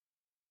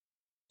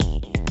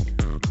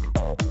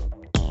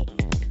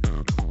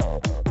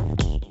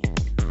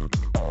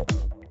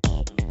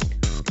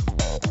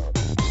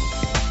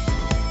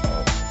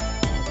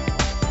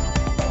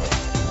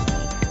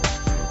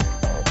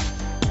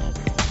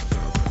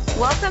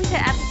Welcome to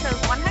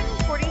episode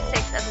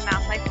 146 of the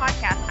Mouse Life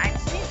Podcast. I'm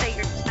Samantha,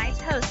 your tonight's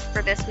host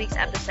for this week's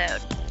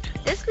episode.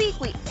 This week,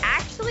 we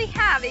actually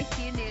have a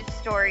few news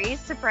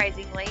stories,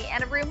 surprisingly,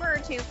 and a rumor or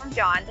two from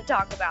John to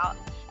talk about.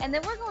 And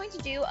then we're going to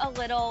do a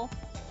little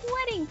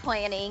wedding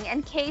planning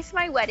in case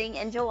my wedding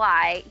in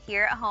July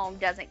here at home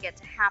doesn't get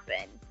to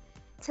happen.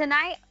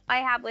 Tonight,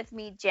 I have with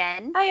me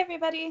Jen. Hi,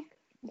 everybody.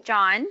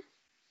 John.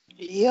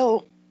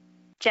 Yo.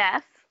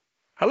 Jeff.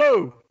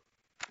 Hello.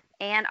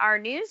 And our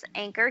news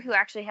anchor, who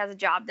actually has a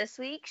job this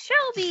week,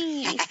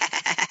 Shelby.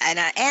 and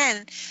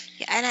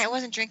I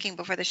wasn't drinking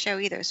before the show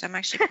either, so I'm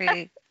actually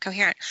pretty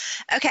coherent.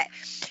 Okay,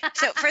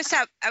 so first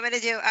up, I'm going to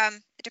do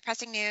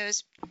depressing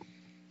news.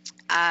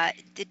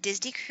 The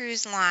Disney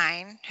Cruise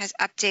Line has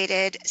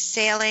updated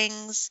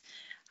sailings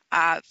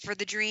for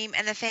the Dream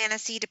and the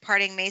Fantasy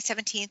departing May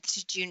 17th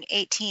to June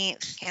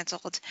 18th,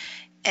 canceled.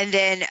 And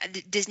then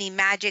the Disney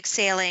Magic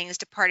sailings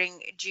departing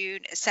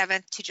June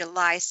 7th to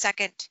July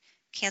 2nd,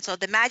 canceled.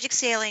 The Magic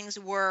sailings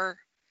were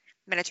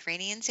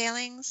Mediterranean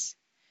sailings.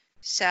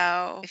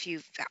 So if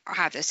you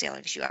have those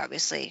sailings, you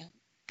obviously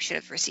should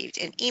have received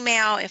an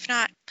email. If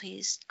not,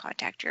 please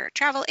contact your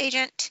travel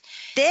agent.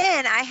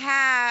 Then I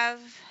have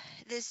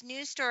this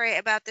news story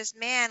about this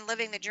man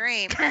living the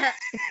dream.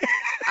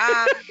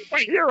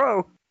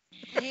 Hero.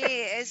 He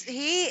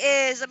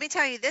is, let me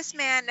tell you, this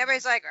man,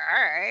 everybody's like,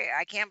 all right,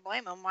 I can't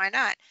blame him. Why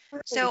not?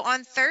 So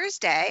on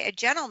Thursday, a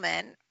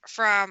gentleman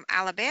from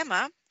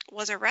Alabama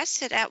was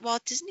arrested at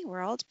Walt Disney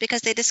World because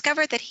they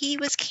discovered that he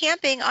was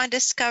camping on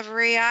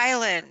Discovery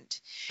Island.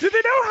 Did they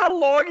know how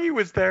long he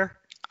was there?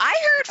 I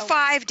heard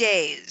 5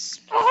 days.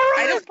 All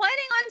right. He was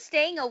planning on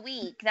staying a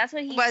week. That's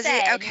what he Was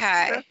said. it?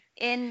 Okay.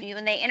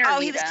 When they interviewed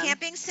him. He was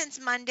camping since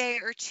Monday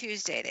or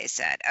Tuesday, they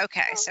said.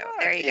 Okay, so right.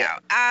 there you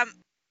go.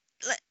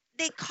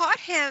 They caught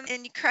him,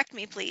 and correct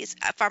me, please,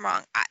 if I'm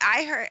wrong.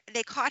 I heard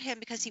they caught him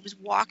because he was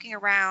walking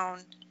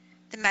around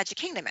the Magic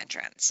Kingdom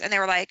entrance, and they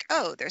were like,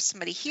 "Oh, there's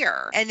somebody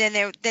here." And then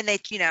they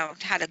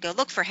had to go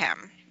look for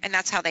him, and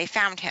that's how they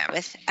found him,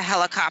 with a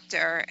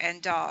helicopter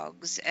and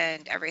dogs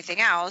and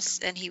everything else.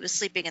 And he was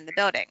sleeping in the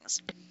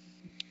buildings.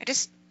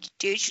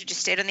 Dude should have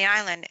just stayed on the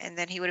island, and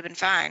then he would have been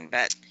fine.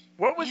 But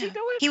What was he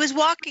doing? he was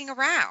walking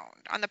around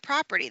on the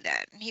property.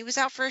 Then he was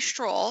out for a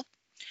stroll.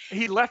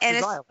 He left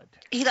his island.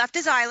 He left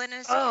his island,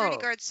 and a security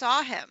guard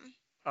saw him.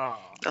 Oh.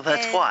 Well,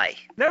 that's why.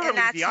 Never And leave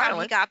that's the how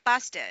island. he got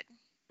busted.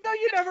 No,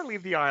 you never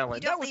leave the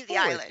island. You don't That was leave the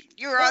foolish. island.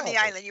 You were on the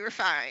No. island. You were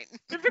fine.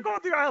 If you go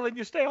on the island,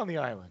 you stay on the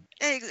island.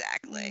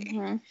 Exactly.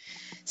 Mhm.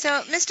 So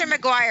Mr.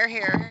 McGuire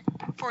here,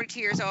 42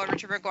 years old,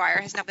 Richard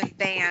McGuire, has now been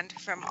banned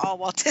from all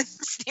Walt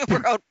Disney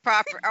World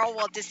all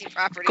Walt Disney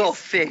properties. Go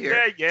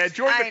figure. Yeah.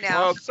 Join I the know.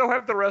 club. So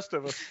have the rest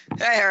of us.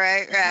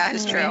 Right. Yeah,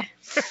 that's true.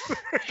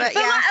 But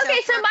yeah.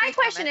 So my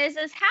question is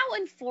how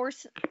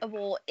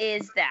enforceable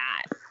is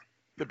that?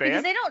 The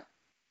Because band? they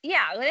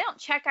don't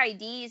check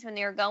IDs when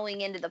they're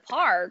going into the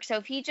park. So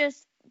if he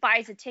just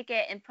buys a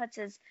ticket and puts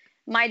his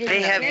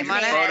They have your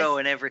photo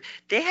and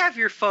They have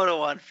your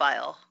photo on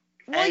file.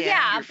 Well, and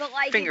yeah, your but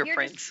like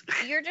fingerprints.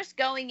 if you're just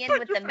going in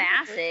with the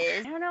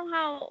masses. I don't know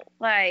how.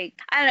 I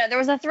don't know. There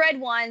was a thread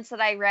once that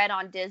I read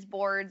on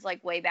Disboards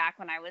way back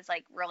when I was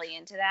really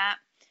into that,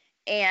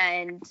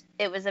 and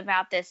it was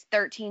about this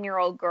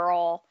 13-year-old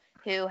girl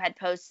who had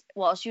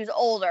she was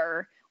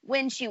older.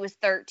 When she was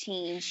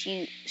 13,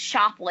 she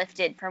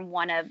shoplifted from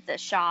one of the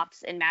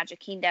shops in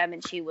Magic Kingdom,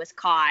 and she was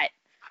caught.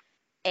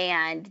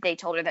 And they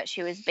told her that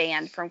she was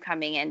banned from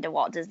coming into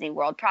Walt Disney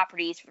World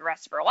properties for the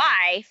rest of her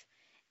life.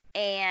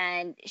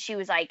 And she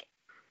was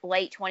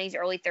late 20s,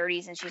 early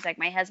 30s, and she's like,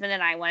 my husband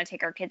and I want to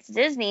take our kids to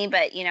Disney,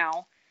 but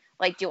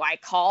do I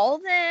call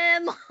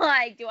them?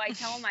 Do I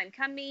tell them I'm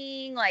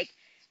coming?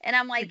 And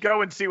I'm like, You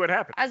go and see what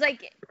happens. I was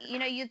like,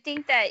 you'd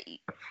think that,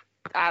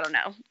 I don't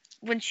know,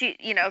 when she,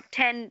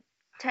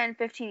 10,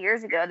 15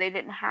 years ago, they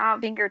didn't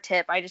have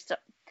fingertip. I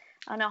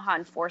don't know how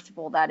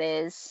enforceable that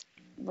is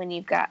when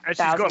you've got And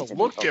she's going to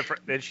look people.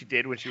 different than she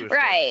did when she was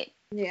Right.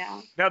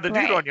 Yeah. Now, the dude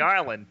Right. on the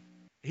island,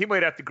 he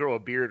might have to grow a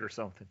beard or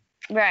something.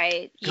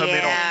 Right. Come in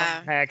Yeah.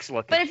 all hacks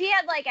looking. But if he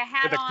had a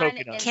hat With a on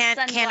coconut. and Can't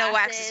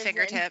wax his sunglasses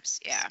fingertips.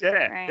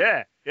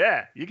 Yeah.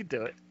 Yeah. You can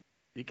do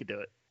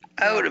it.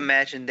 I would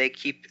imagine they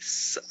keep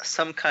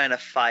some kind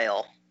of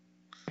file.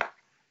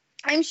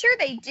 I'm sure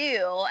they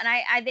do,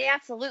 and they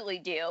absolutely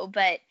do,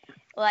 but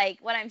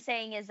what I'm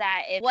saying is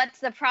that what's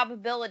the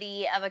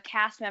probability of a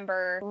cast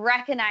member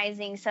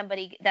recognizing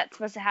somebody that's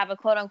supposed to have a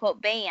quote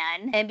unquote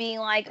ban and being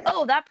like,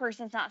 oh, that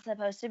person's not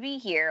supposed to be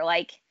here?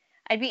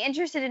 I'd be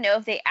interested to know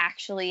if they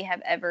actually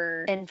have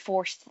ever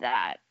enforced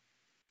that,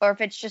 or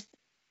if it's just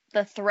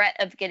the threat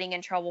of getting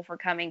in trouble for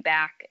coming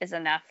back is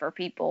enough for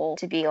people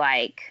to be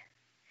like.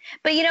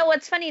 But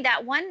what's funny,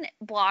 that one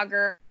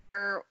blogger,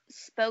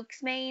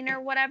 Spokesman or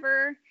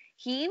whatever,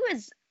 he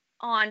was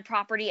on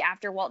property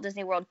after Walt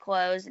Disney World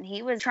closed, and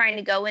he was trying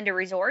to go into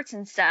resorts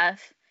and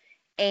stuff,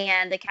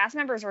 and the cast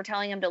members were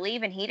telling him to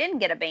leave, and he didn't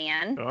get a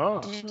ban. Oh.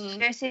 Did you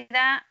guys see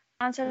that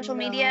on social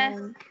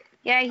media?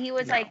 Yeah, he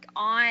was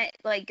on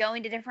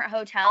going to different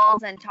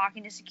hotels and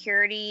talking to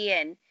security,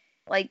 and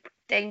like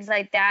things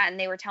like that, and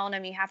they were telling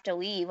him you have to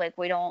leave. Like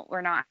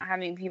we're not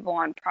having people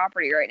on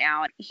property right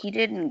now. He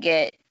didn't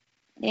get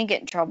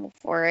in trouble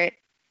for it.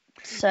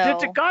 So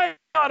Did the guy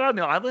out on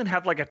the island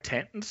have like a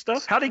tent and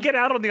stuff? How'd he get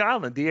out on the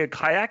island? Did he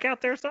kayak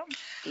out there or something?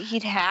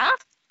 he'd have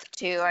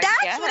to. I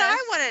That's guess. what I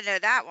want to know.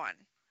 That one.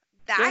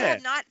 I Yeah.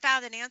 have not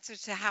found an answer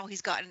to how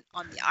he's gotten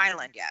on the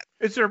island yet.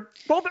 Is there?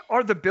 Well,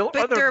 are there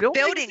But there are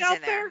buildings out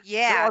in there.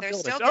 Yeah, There are there's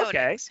still buildings.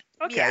 buildings.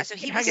 Okay. Yeah, so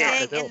he was Hang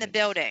out staying in the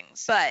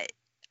buildings. But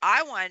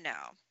I want to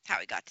know how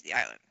he got to the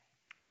island.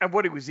 And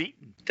what he was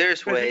eating.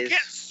 There's 'Cause you ways.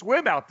 can't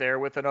swim out there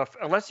with enough,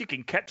 unless you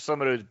can catch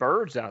some of those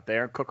birds out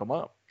there and cook them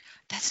up.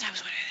 That's what I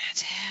was wondering that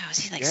too. Is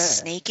he like Yeah.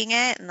 snaking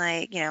it and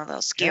like, a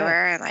little skewer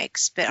and like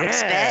spit on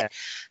spit?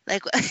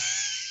 Like,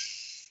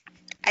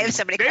 I have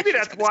so many Maybe questions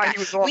that's for this why guy. he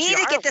was off We the need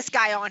to get island. this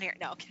guy on here.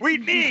 No. We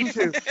need to.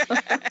 We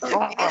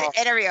need to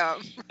interview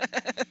him.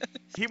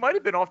 He might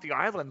have been off the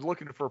island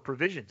looking for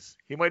provisions.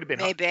 He might have been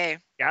Maybe.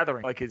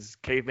 gathering like his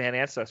caveman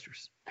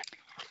ancestors.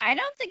 I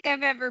don't think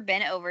I've ever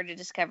been over to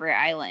Discovery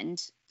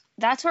Island.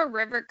 That's where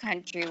River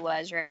Country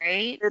was,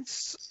 right?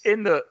 It's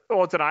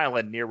it's an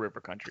island near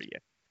River Country.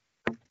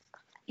 Yeah.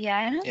 Yeah,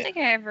 I don't Yeah. think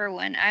I ever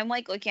went. I'm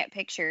like looking at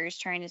pictures,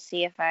 trying to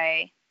see if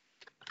I.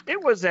 There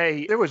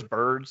was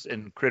birds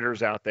and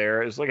critters out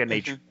there. It was like a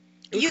nature.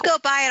 It was You cool. go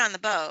buy it on the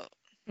boat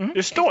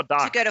There's still a to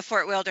dock. go to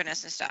Fort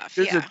Wilderness and stuff.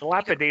 There's Yeah. a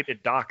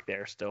dilapidated dock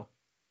there still.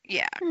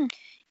 Yeah.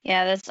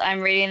 Yeah,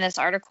 I'm reading this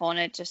article and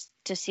it just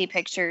to see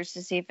pictures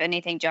to see if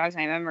anything jogs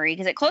my memory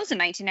because it closed in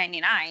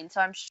 1999.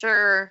 So I'm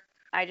sure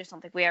I just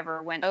don't think we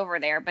ever went over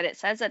there. But it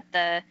says that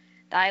the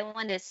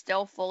island is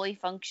still fully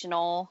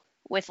functional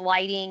with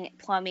lighting,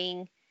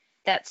 plumbing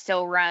that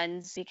still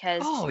runs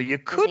because Oh, you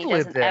could Disney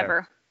live doesn't there.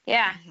 ever.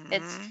 Yeah,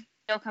 it's Mhm.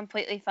 still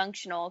completely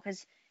functional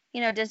because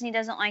Disney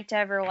doesn't like to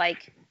ever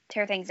like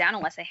tear things down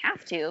unless they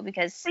have to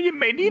because Well, you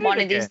may need one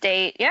it of these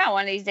again.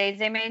 days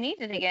they may need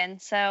it again.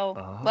 So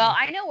Oh. well,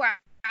 I know where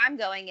I'm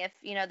going if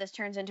this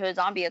turns into a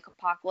zombie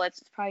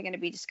apocalypse. It's probably going to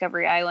be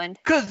Discovery Island.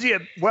 Because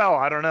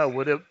I don't know.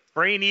 Would a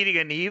brain eating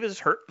a Nevis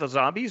hurt the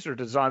zombies, or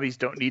do zombies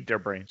don't need their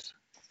brains?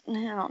 I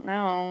don't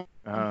know.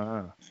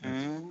 That's a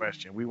Mm. good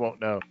question. We won't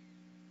know.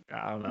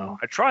 I don't know.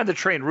 I tried to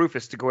train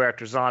Rufus to go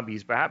after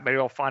zombies, but maybe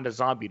I'll find a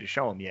zombie to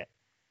show him yet.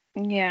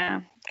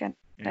 Yeah,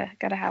 Yeah.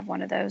 gotta have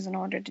one of those in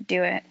order to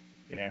do it.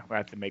 Yeah, we'll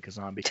have to make a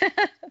zombie.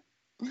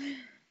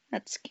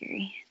 That's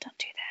scary. Don't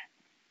do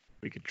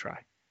We could try.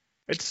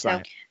 It's So-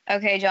 science. that.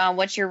 Okay, John,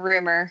 what's your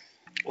rumor?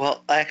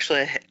 Well,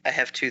 actually, I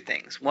have two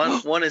things.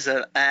 One is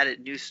an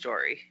added news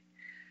story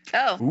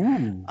Oh,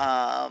 Ooh.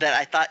 that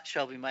I thought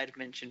Shelby might have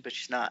mentioned, but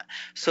she's not.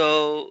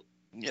 So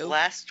Nope.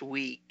 last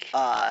week,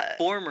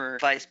 former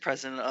vice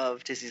president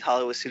of Disney's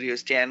Hollywood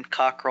Studios, Dan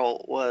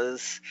Cockrell,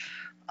 was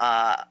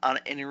on an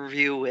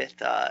interview with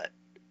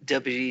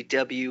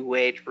WW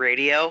Wade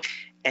Radio,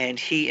 and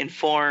he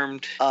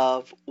informed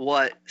of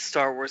what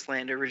Star Wars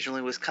Land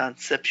originally was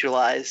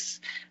conceptualized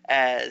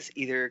as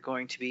either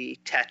going to be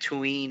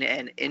Tatooine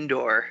and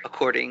Endor,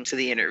 according to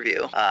the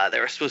interview.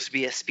 There was supposed to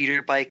be a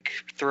speeder bike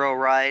thrill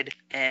ride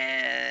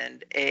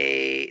and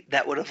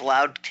that would have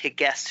allowed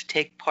guests to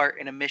take part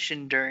in a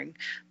mission during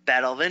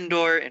Battle of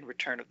Endor and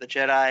Return of the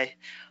Jedi.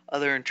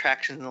 Other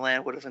attractions in the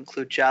land would have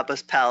included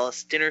Jabba's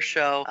Palace dinner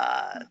show,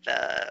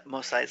 the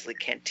Mos Eisley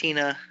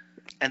Cantina,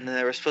 and then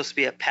there was supposed to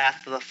be a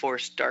Path of the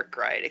Force dark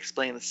ride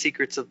explaining the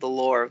secrets of the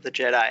lore of the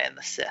Jedi and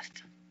the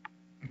Sith.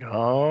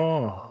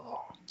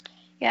 Oh.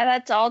 yeah,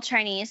 that's all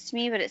Chinese to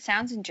me, but it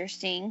sounds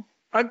interesting.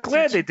 I'm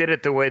glad they did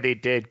it the way they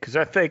did, because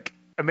I think,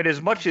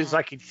 as much as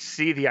I can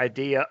see the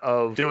idea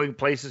of doing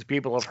places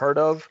people have heard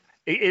of,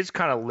 it is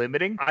kind of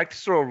limiting. I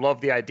sort of love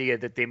the idea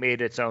that they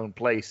made its own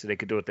place so they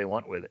could do what they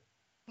want with it.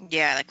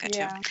 Yeah, I like that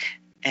too.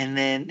 And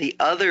then the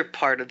other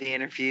part of the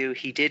interview,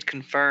 he did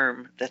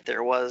confirm that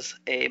there was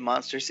a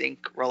Monsters Inc.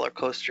 roller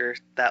coaster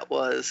that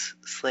was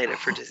slated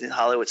for Disney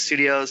Hollywood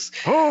Studios,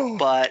 Oh.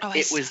 but Oh, I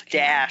it saw- was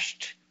yeah.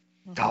 dashed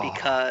Oh.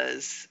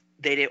 because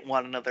they didn't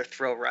want another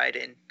thrill ride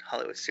in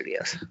Hollywood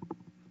Studios.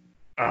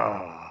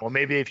 Oh. Well,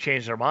 maybe they've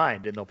changed their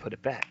mind and they'll put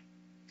it back.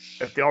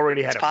 If they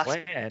already had It's a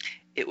possible. plan.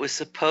 It was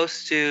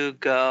supposed to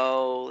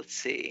go, let's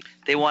see,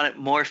 they wanted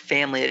more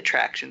family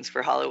attractions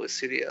for Hollywood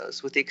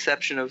Studios, with the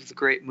exception of the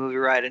Great Movie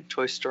Ride and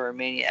Toy Story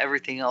Mania.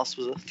 Everything else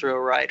was a thrill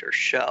ride or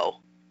show.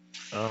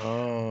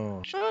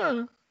 Oh.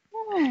 Oh,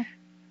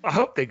 I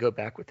hope they go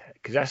back with that,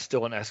 because that's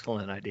still an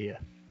excellent idea.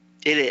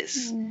 It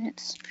is.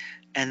 it's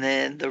And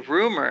then the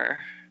rumor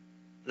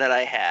that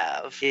I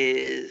have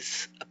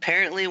is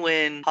apparently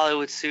when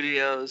Hollywood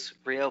Studios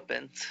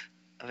reopens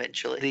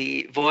eventually,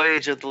 the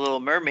Voyage of the Little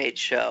Mermaid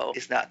show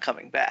is not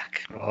coming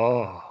back.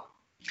 Oh.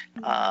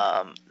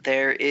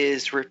 There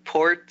is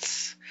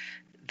reports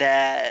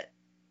that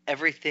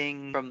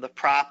everything from the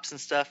props and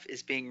stuff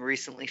is being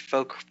recently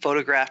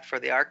photographed for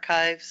the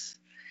archives,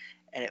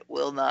 and it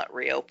will not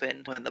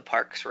reopen when the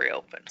parks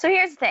reopen. So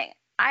here's the thing.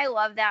 I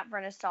love that for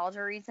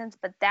nostalgia reasons,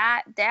 but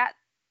that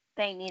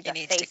thing needs It a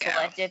needs to go.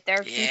 facelift if they're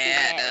keeping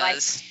Yeah, it. it Like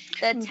does.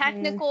 the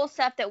technical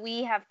stuff that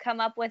we have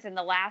come up with in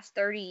the last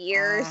 30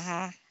 years.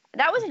 Mhm.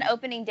 That was an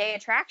opening day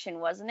attraction,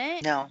 wasn't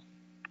it? No,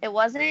 It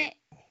wasn't.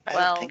 I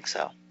Well, don't think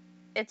so.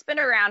 It's been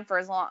around for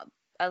as long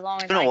as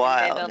been I a can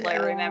while, vividly yeah.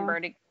 remember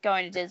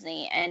going to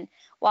Disney. And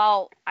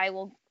while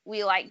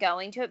we like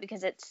going to it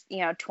because it's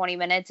 20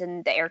 minutes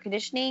in the air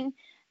conditioning,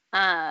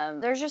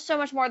 there's just so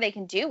much more they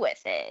can do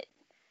with it.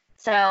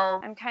 So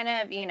I'm kind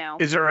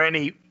of Is there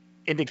any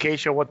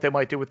indication of what they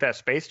might do with that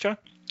space, John?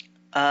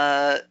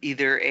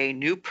 Either a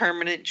new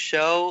permanent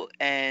show,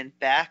 and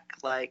back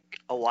like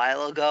a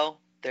while ago,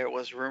 there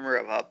was rumor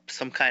of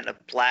some kind of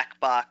black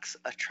box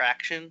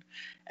attraction,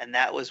 and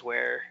that was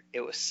where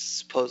it was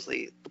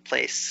supposedly the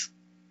place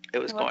it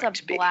was What's going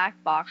to be. a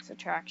black box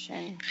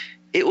attraction?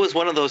 It was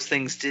one of those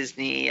things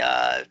Disney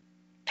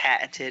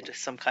patented,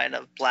 some kind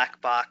of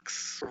black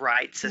box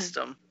ride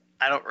system.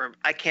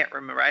 I can't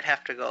remember. I'd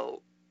have to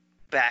go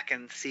back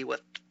and see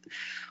what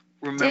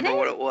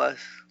it was.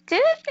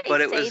 Didn't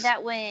they say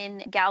that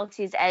when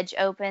Galaxy's Edge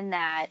opened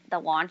that the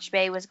launch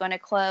bay was going to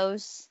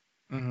close?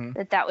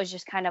 Mm-hmm. That was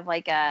just kind of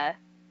like a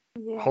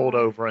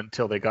holdover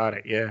until they got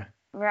it. Yeah.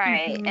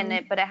 Right,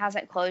 Mm-hmm. but it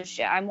hasn't closed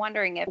yet. I'm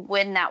wondering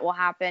when that will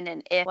happen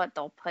and what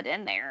they'll put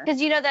in there. Because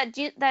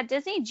that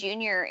Disney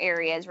Junior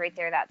area is right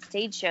there, that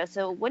stage show.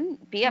 So it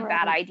wouldn't be a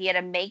bad idea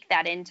to make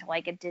that into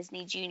like a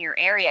Disney Junior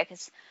area,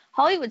 because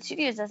Hollywood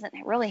Studios doesn't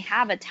really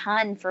have a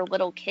ton for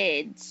little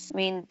kids. I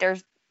mean,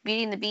 there's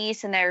Beauty and the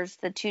Beast and there's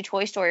the 2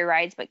 Toy Story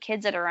rides, but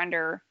kids that are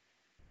under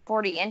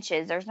 40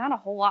 inches, there's not a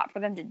whole lot for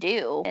them to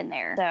do in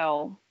there.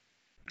 So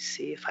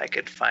see if I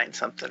could find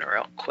something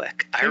real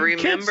quick. I Can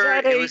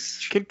remember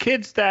Can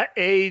kids that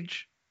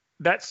age,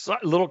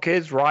 little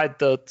kids, ride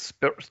the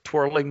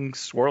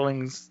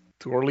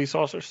swirly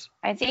saucers?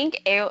 I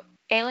think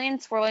Alien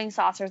Swirling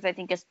Saucers, I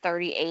think, is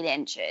 38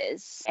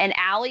 inches. And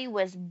Allie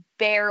was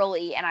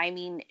barely, and I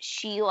mean,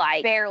 she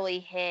like barely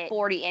hit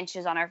 40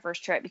 inches on our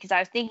first trip, because I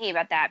was thinking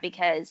about that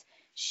because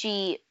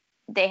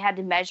they had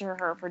to measure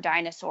her for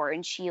Dinosaur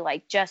and she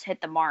like just hit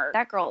the mark.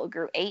 That girl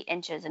grew 8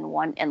 inches in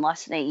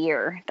less than a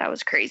year. That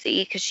was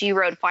crazy because she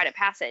rode Flight of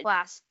Passage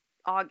last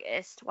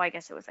August. Well, I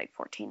guess it was like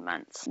 14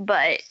 months.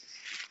 But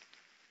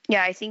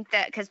yeah, I think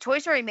that because Toy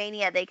Story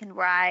Mania, they can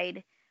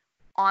ride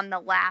on the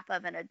lap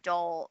of an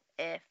adult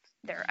if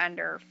they're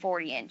under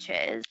 40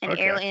 inches. And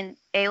Okay.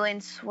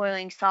 Alien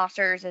Swirling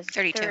Saucers is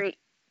 32.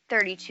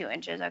 32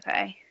 inches.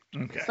 Okay.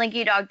 Okay.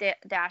 Slinky Dog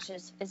Dash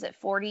is it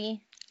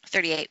 40?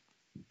 38.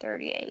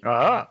 38.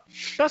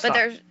 That's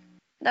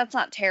That's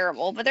not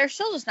terrible, but there's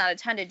still just not a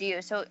ton to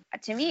do. So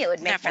to me, it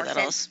would make Not for more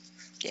littles. sense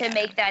to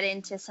make that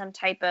into some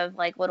type of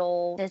like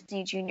little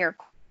Disney Junior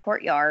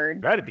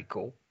courtyard, That'd be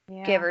cool.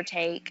 give or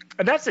take.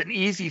 And that's an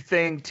easy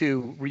thing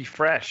to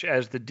refresh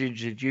as the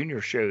Disney Junior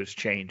shows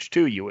change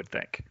too, you would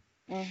think.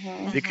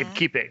 Mm-hmm. They could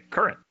keep it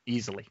current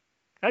easily.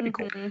 That'd be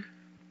cool.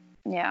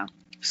 Yeah.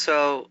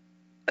 So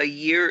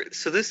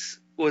this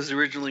was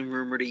originally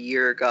rumored a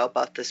year ago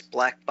about this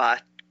black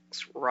box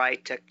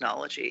ride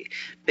technology.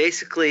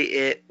 Basically,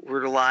 it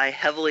would rely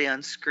heavily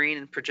on screen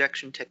and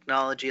projection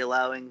technology,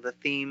 allowing the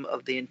theme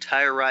of the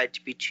entire ride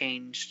to be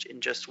changed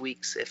in just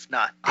weeks, if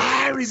not days.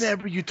 I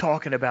remember you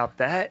talking about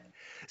that.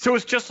 So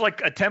it's just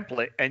like a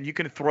template, and you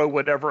can throw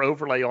whatever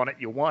overlay on it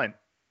you want.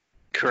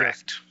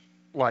 Correct.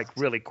 Like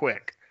really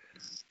quick.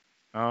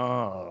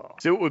 Oh.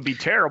 So it would be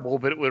terrible,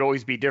 but it would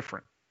always be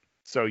different.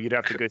 So you'd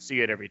have to go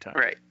see it every time.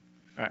 Right.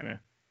 All right.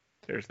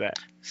 There's that.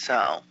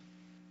 So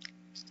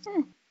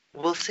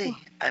we'll see.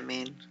 I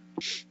mean,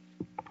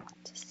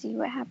 To see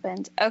what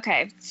happens.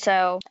 Okay,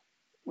 so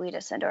we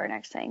just into our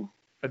next thing.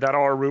 Is that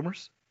all our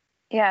rumors?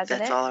 Yeah, is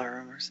that's it? all our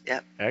rumors.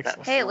 Yep.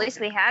 Excellent. Hey, at least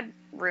we had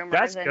rumors.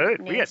 That's and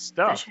good. We had news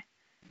stuff.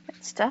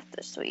 Stuff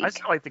this week. I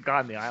sound like the guy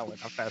on the island.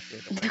 I'm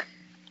fascinated.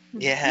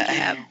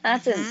 Yeah.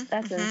 That's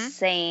Mhm.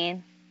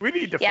 insane. We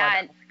need to Yeah,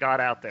 find out what got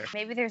out there.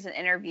 Maybe there's an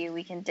interview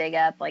we can dig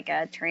up, like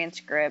a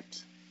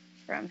transcript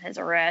from his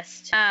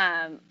arrest.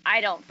 I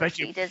don't Bet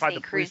you foresee find Disney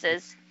the police-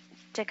 cruises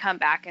to come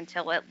back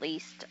until at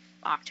least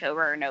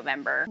October or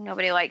November.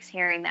 Nobody likes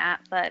hearing that,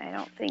 but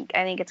I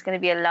think it's going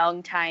to be a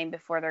long time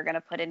before they're going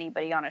to put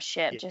anybody on a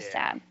ship. Just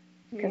Yeah. sad,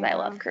 because I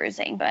love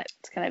cruising, but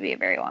it's going to be a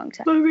very long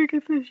time. Let me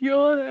get this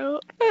yacht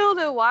out. I don't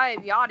know why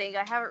I'm yachting.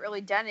 I haven't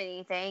really done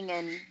anything,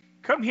 and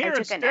Come here took a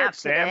instead, nap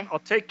Sam. today. I'll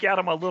take you out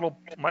of my little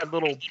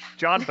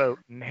John boat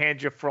and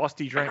hand you a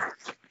frosty drink.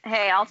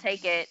 hey, I'll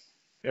take it.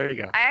 There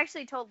you go. I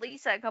actually told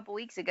Lisa a couple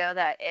weeks ago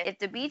that if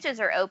the beaches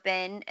are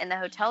open and the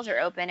hotels are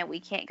open and we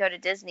can't go to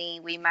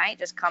Disney, we might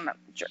just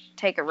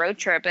take a road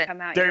trip and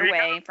come out There your you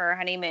way for a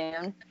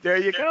honeymoon. There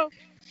you go.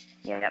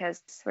 Yeah,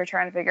 because we're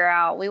trying to figure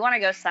out, we want to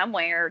go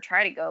somewhere, or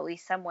try to go at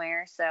least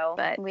somewhere. So,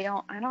 but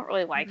I don't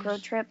really like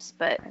road trips,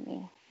 but I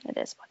mean, it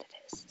is what it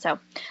is. So,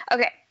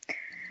 okay.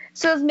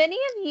 So as many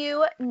of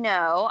you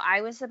know, I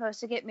was supposed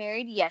to get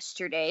married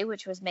yesterday,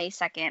 which was May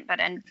 2nd,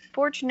 but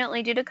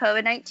unfortunately due to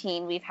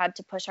COVID-19, we've had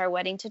to push our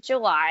wedding to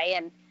July,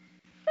 and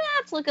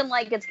that's looking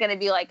like it's going to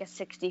be like a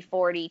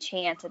 60-40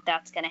 chance that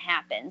that's going to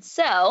happen.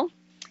 So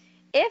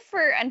if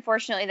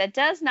unfortunately that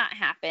does not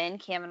happen,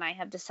 Cam and I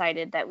have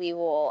decided that we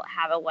will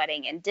have a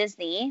wedding in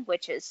Disney,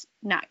 which is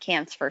not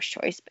Cam's first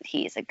choice, but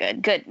he's a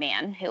good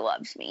man who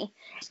loves me.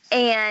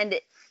 And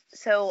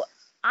so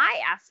I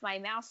asked my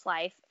Mouse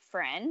Life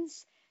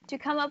friends to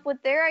come up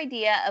with their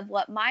idea of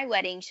what my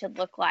wedding should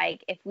look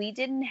like if we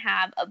didn't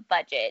have a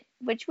budget,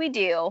 which we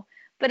do,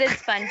 but it's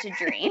fun to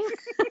dream.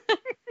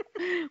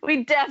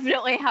 We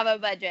definitely have a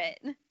budget.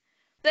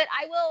 But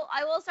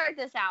I will start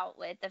this out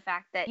with the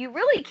fact that you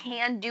really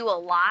can do a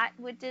lot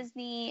with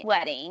Disney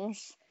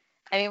weddings.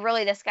 I mean,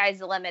 really, the sky's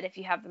the limit if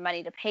you have the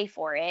money to pay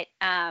for it.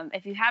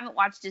 If you haven't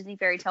watched Disney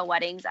Fairy Tale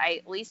Weddings, I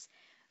at least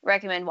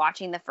recommend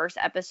watching the first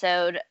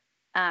episode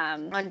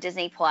on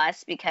Disney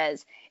Plus,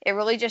 because it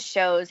really just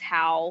shows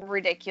how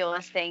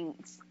ridiculous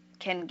things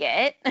can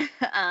get.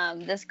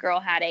 This girl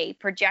had a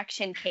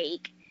projection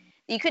cake.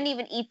 You couldn't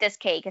even eat this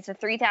cake. It's a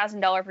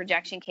 $3,000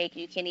 projection cake,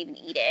 and you can't even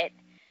eat it.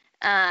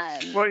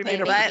 What do you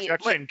mean a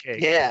projection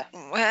cake? Yeah.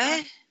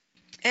 What?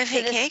 A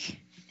fake cake?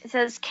 It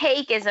says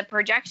cake is a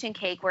projection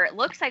cake where it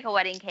looks like a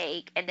wedding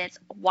cake, and it's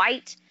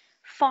white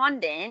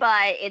fondant,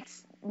 but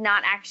it's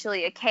not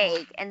actually a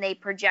cake, and they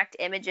project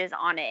images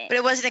on it. But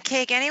it wasn't a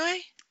cake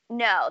anyway?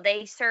 No,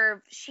 they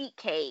serve sheet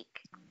cake.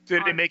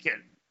 Did they make it?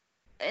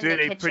 In Do the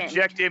they kitchen.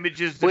 project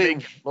images to make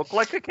it look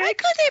like a Why cake?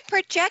 could they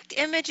project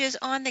images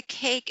on the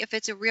cake if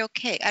it's a real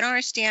cake? I don't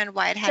understand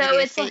why it had So to be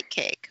a it's fake like-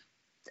 cake.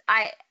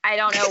 I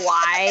don't know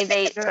why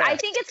they. Yeah. I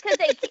think it's because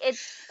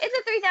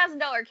it's a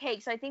 $3,000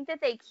 cake, so I think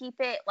that they keep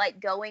it like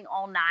going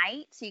all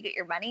night, so you get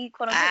your money,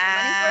 quote unquote, your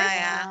money's worth.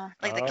 Yeah.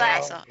 Like the Oh.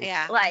 castle.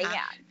 Yeah. Like Uh-huh.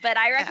 yeah, but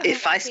I recommend.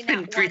 If I watching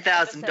that spend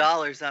one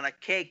 $3,000 on a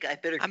cake, I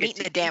better I'm get eating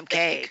to the damn eat the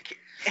cake.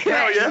 Right.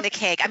 I'm eating the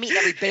cake. I'm eating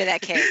every bit of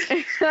that cake.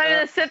 episode. I'm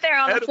gonna sit there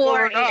on the Edible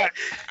floor or and eat not. it.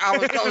 I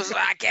was close.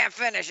 I can't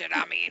finish it.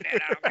 I'm eating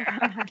it. Okay.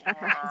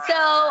 So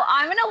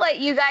I'm gonna let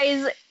you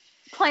guys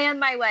plan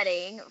my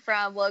wedding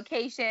from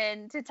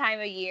location to time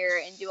of year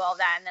and do all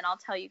that, and then I'll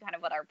tell you kind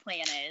of what our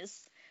plan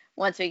is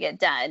once we get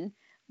done.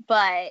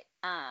 But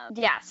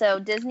yeah, so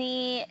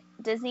Disney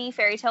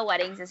Fairy Tale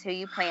Weddings is who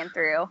you plan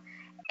through,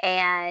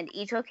 and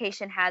each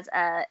location has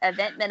a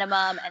event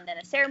minimum and then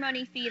a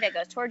ceremony fee that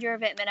goes towards your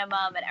event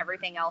minimum, and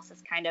everything else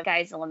is kind of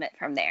sky's the limit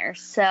from there.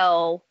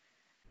 So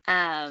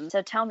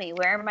so tell me,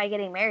 where am I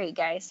getting married,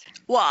 guys?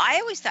 Well, I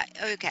always thought.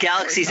 Okay.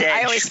 Galaxy's I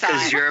Edge always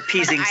because thought you're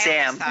appeasing I always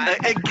Sam.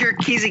 thought- You're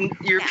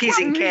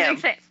appeasing Cam.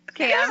 Cam.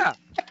 Yeah.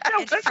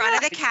 in front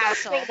of the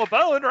castle. Roll the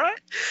bone, right?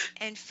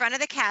 In front of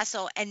the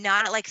castle, and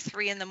not at like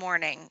 3 a.m.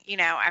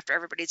 After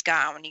everybody's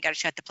gone, when you got to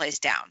shut the place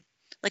down.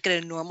 Like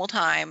at a normal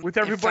time, With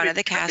in everybody- front of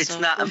the castle. It's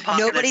not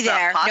impossible. Nobody it's not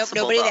there.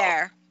 possible, Nobody though.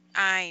 there.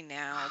 I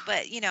know,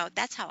 but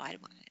that's how I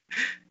want it.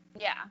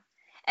 Yeah.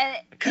 And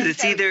Because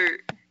it's so either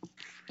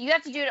you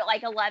have to do it at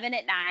like 11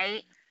 at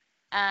night.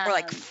 Or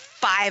like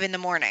 5 in the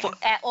morning. Or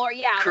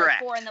Correct.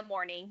 4 in the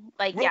morning.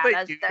 Like Will yeah, they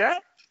that's, do that's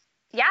that?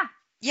 yeah.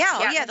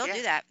 Yeah, Yeah, they'll yeah.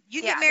 do that.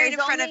 You Yeah, get married in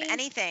there's front of only-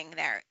 anything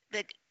there.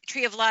 The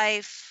Tree of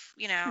Life,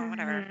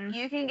 whatever.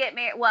 You can get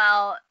married.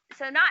 Well,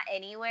 so not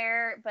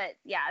anywhere, but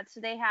yeah. So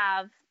they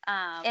have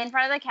in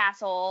front of the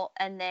castle,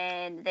 and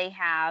then they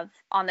have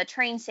on the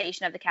train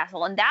station of the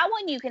castle, and that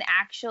one you can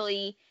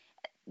actually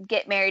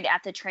get married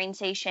at the train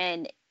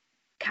station,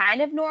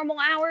 kind of normal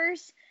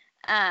hours.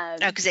 Oh,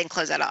 because they can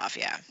close that off,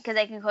 yeah. Because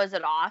they can close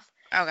it off.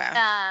 Okay.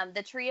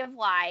 The Tree of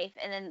Life,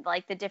 and then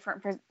like the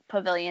different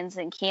pavilions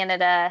in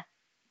Canada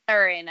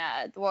or in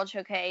the World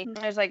Showcase.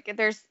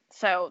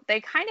 So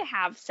they kind of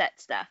have set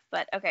stuff.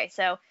 But okay,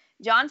 so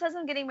John says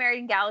I'm getting married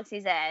in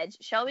Galaxy's Edge.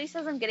 Shelby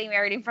says I'm getting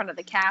married in front of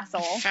the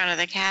castle. In front of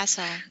the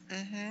castle.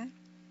 Mm-hmm.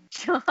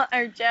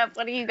 Or Jeff,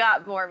 what do you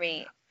got for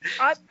me?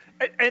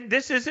 And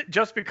this isn't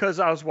just because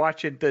I was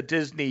watching the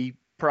Disney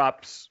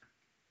props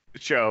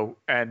show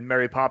and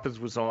Mary Poppins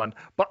was on,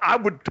 but I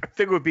think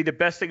it would be the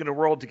best thing in the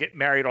world to get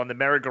married on the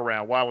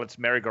merry-go-round while it's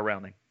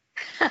merry-go-rounding.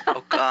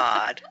 oh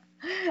God.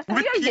 You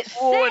With gotta get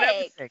people and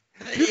sick.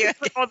 everything. You can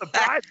put all the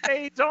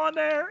bridesmaids on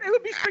there. It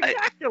would be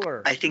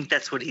spectacular. I think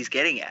that's what he's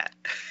getting at.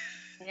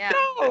 Yeah.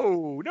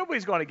 No,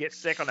 nobody's going to get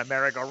sick on a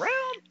merry-go-round.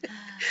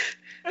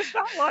 It's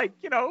not like,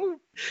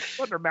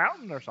 Thunder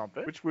Mountain or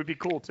something, which would be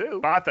cool too.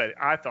 But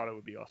I thought it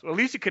would be awesome. At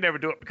least you could never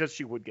do it because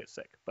she would get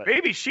sick. But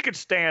maybe she could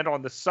stand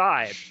on the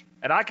side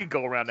and I could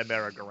go around the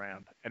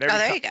merry-go-round. And every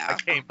there time you go. I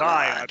came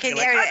by, I'd Okay, be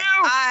like, there it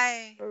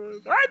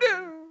is. I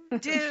do.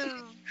 Do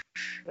You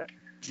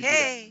do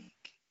cake.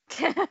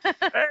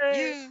 that.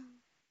 Hey, You.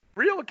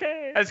 real cake.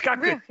 And it's got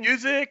Real good cake.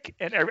 music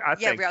and I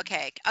Yeah, think. real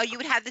cake. Oh, you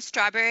would have the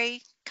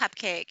strawberry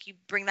cupcake. You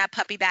bring that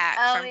puppy back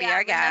Oh, from Be yeah, Our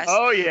bring that- Guest.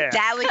 Oh yeah.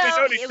 That would Oh, just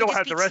they be, it still would just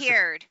have be the recipe.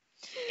 tiered.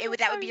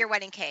 That would be your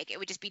wedding cake. It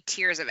would just be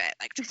tiers of it.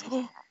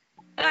 Like,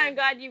 I'm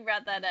glad you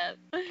brought that up.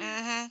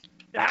 mm-hmm.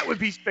 That would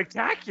be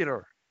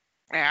spectacular.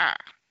 Yeah.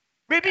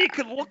 Maybe it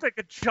could look like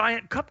a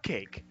giant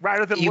cupcake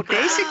rather than You look like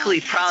basically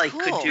that's probably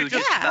cool. could do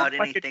just Yeah. about Like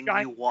a anything you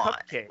giant want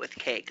cupcake. with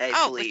cake, I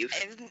Oh, believe.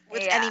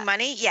 with Yeah. any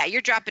money? Yeah,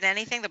 you're dropping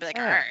anything. They'll be like,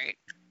 Yeah. all right.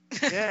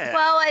 yeah.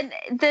 Well, and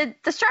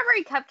the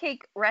strawberry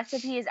cupcake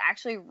recipe is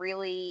actually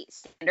really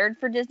standard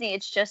for Disney.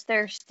 It's just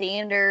their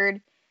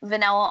standard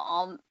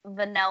vanilla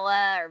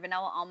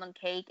almond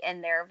cake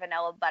and their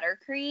vanilla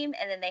buttercream,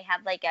 and then they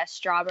have like a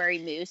strawberry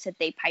mousse that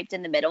they piped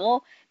in the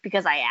middle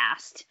because I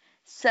asked.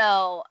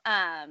 So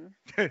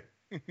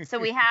so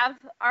we have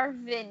our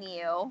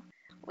venue,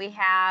 we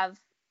have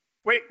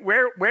Wait,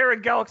 where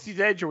in Galaxy's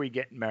Edge are we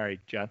getting married,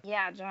 John?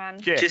 Yeah, John.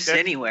 Yeah, Just that's-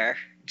 anywhere.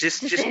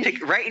 Just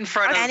pick right in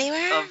front of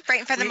Anywhere?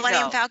 Right in front of the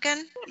Millennium Falcon?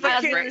 I was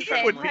Right gonna in say, front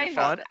of would the be Millennium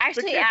fun. Falcon. I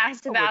actually But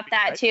asked that would about be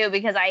that nice. too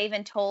because I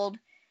even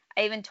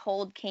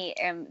told Kate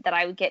that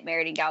I would get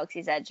married in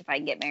Galaxy's Edge if I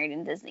can get married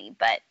in Disney,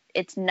 but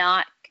it's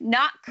not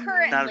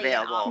currently an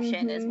available.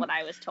 option, is Mhm. what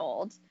I was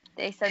told.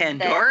 They said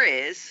Pandora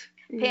is.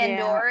 that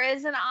Pandora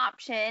is an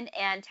option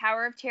and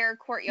Tower of Terror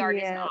Courtyard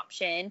is an Yeah.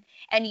 option,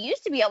 and you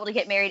used to be able to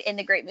get married in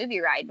the Great Movie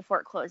Ride before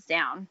it closed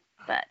down,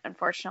 but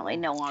unfortunately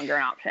no longer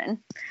an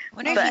option. I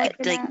wonder if But- you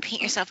could like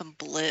paint yourself in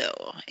blue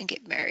and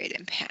get married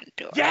in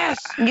Pandora. Yes.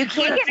 You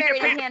can't get Yes, married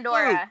in painted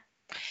Pandora.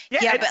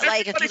 Yeah, and but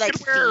like if you everybody like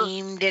could wear-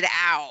 themed it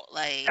out,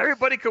 like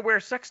everybody could wear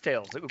sex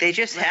tails. It would They be-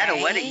 just had a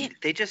Right. wedding.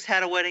 They just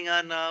had a wedding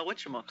on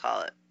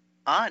whatchamacallit?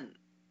 On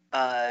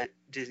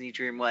Disney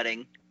Dream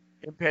Wedding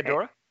in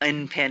Pandora.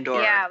 in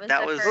Pandora. Yeah, it was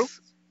that the was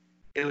first.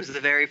 it was the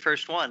very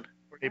first one.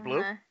 Were they blue?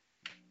 Uh-huh.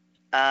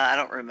 I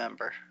don't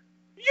remember.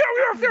 You don't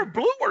know if they're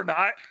blue or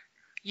not.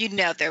 you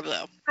know they're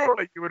blue.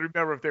 Surely you would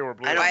remember if they were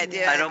blue. I don't- I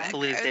I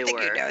believe they think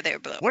were. You know they were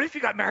blue. What if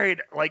you got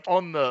married like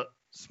on the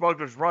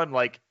Smuggler's Run,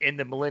 like in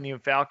the Millennium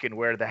Falcon,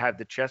 where they have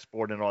the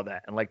chessboard and all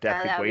that, and like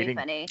that That big would waiting,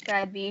 be funny.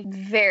 That'd be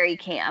very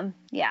Cam.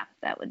 Yeah,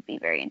 that would be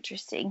very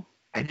interesting.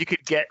 and you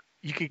could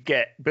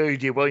get Billy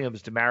D.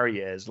 Williams to marry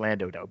you as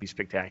Lando. That would be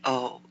spectacular.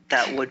 Oh,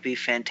 that would be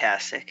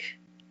fantastic.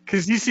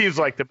 Because he seems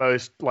like the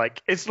most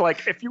like it's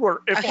like if you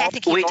were if Okay, I all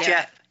think he Wait, would.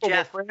 Jeff,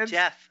 Over friends?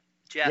 Jeff.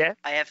 Yeah?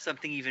 I have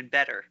something even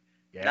better.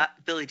 yeah.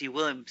 Not Billy D.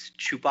 Williams,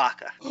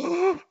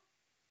 Chewbacca.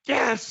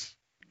 Yes.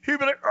 He'd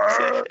be like,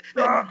 "Arr,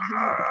 arr,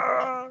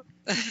 arr."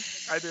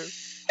 I do.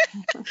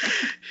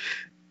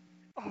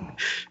 Oh.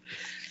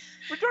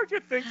 But don't you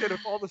think that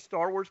if all the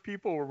Star Wars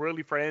people were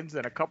really friends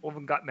and a couple of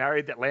them got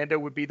married, that Lando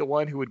would be the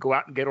one who would go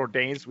out and get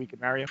ordained so we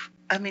could marry him?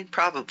 I mean,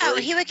 probably. Oh,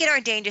 he would get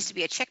ordained just to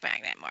be a chick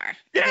magnet more.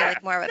 It'd be, Yeah,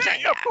 like more of a thing.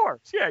 yeah, of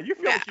course. Yeah, you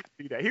feel Yeah. like he would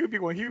be that. He would be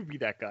one. He would be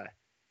that guy.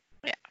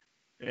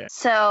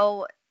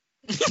 So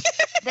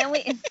then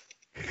we.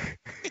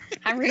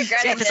 I'm regretting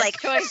Jeff is this like,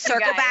 choice, you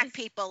circle guys. back,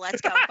 people.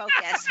 Let's go.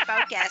 Focus.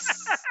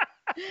 Focus.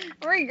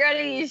 I'm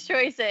regretting these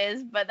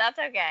choices, but that's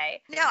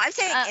okay. No, I'm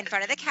saying in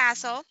front of the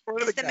castle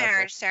Front of is the the castle.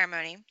 marriage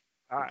ceremony,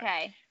 All right.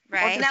 Okay.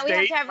 right? Now we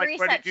have to have Like,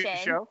 where they do the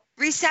reception. show?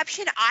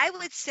 Reception, I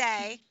would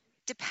say,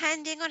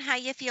 depending on how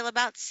you feel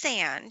about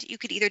sand, you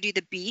could either do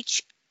the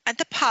beach at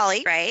the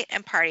Poly, right,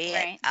 and party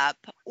Right. it up,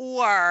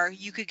 or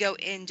you could go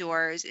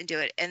indoors and do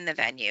it in the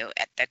venue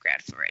at the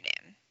Grand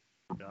Floridian.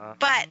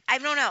 But I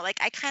don't know, like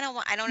I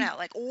don't know,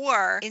 like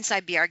or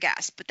inside Be Our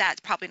Guest, but that's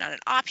probably not an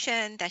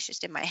option. That's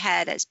just in my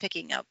head as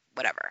picking up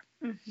whatever.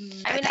 Mhm.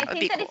 I mean, that I would think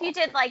be that if cool. you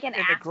did like an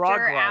And the grog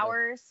after grotto.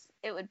 hours,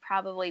 it would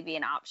probably be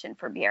an option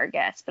for Be Our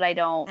Guest. But I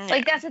don't Yeah.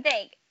 like that's the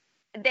thing.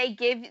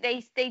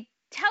 They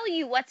tell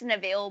you what's an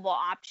available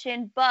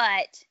option,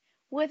 but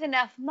with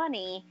enough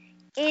money,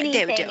 They would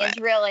anything do is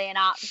it. really an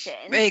option.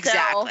 So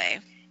Exactly.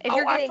 if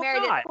you're I getting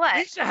married, forgot. at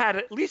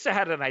what? Lisa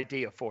had an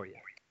idea for you.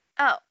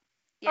 Oh,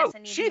 yes, Oh, I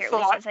need she to hear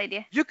thought- Lisa's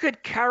idea. You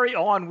could carry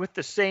on with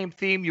the same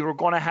theme you were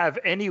going to have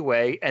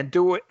anyway and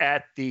do it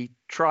at the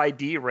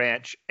Tri-D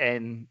Ranch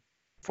in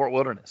Fort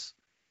Wilderness.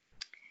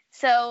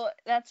 So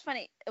that's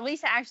funny.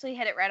 Lisa actually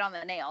hit it right on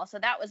the nail. So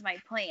that was my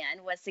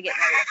plan, was to get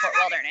married at Fort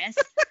Wilderness.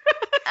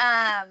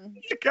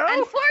 You go.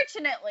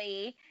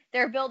 Unfortunately,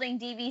 they're building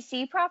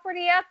DVC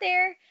property out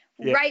there,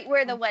 Yeah. right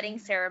where the wedding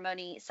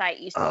ceremony site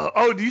used to be.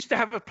 Oh, they used to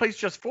have a place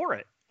just for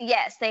it.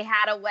 Yes, they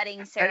had a wedding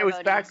And it ceremony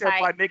was back there by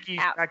site. Mickey's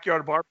out.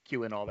 Backyard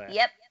Barbecue and all that.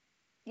 Yep.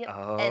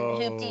 Oh. And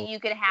Hoopty, you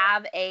could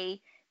have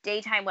a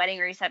daytime wedding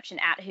reception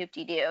at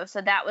Hoopty Doo.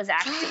 So that was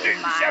actually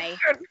my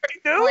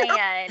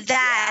plan.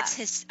 That's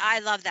his. I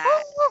love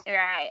that. Yeah,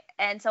 right.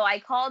 And so I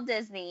called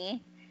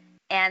Disney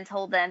and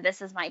told them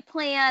this is my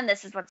plan.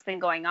 This is what's been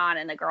going on.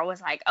 And the girl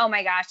was like, "Oh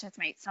my gosh, that's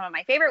some of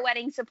my favorite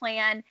weddings to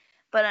plan."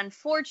 But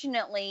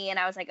unfortunately, and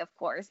I was like, "Of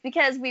course,"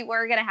 because we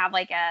were gonna have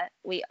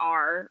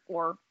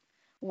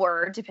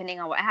were depending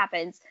on what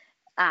happens.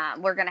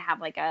 We're gonna have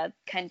like a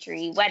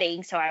country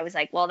wedding. So I was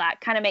like, "Well, that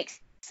kind of makes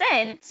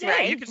sense, Yeah,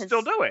 right?" you can 'Cause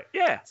still do it.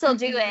 Yeah. still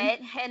do Mhm.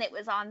 it, and it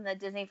was on the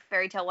Disney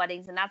Fairy Tale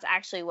Weddings, and that's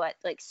actually what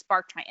like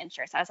sparked my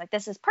interest. I was like,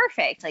 this is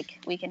perfect, like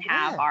we can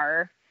have Yeah.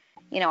 our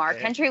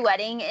Okay. country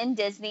wedding in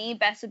Disney,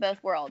 best of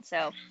both worlds.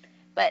 So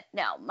but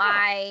no,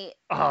 my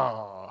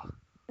Oh.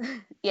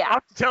 yeah,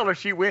 I'll tell her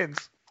she wins.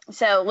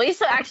 so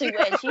Lisa actually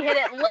wins. She hit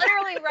it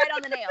literally right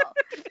on the nail.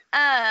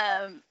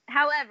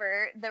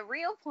 However, the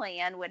real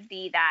plan would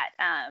be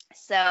that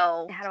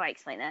so how do I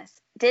explain this?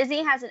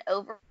 Disney has an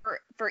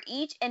for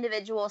each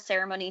individual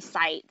ceremony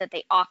site that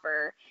they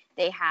offer,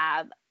 they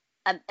have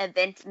an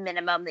event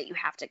minimum that you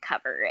have to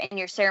cover, and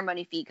your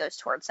ceremony fee goes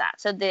towards that.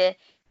 So the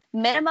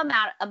minimum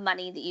amount of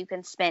money that you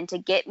can spend to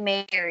get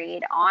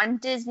married on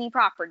Disney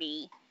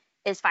property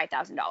is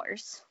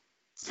 $5,000.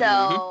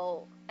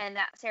 So, and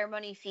that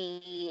ceremony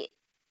fee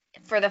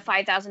for the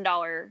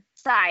 $5,000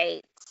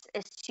 site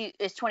is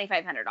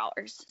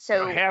 $2,500.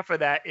 So Half of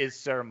that is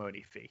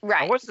ceremony fee.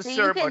 Right. And what's the So you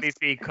can- ceremony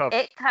fee cover?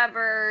 it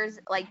covers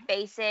like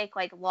basic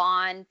like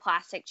lawn,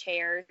 plastic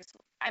chairs,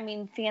 I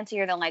mean,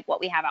 fancier than like what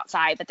we have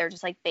outside, but they're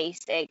just like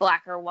basic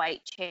black or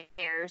white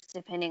chairs,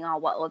 depending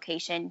on what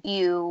location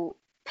you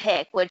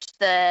pick, which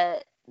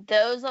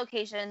those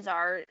locations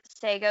are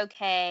Sago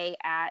Cay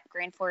at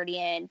Grand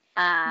Floridian,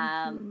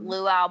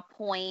 Luau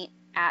Point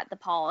at the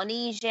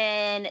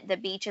Polynesian, the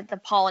beach at the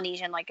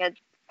Polynesian, like a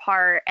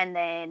part, and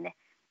then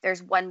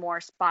there's one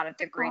more spot at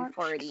the Grand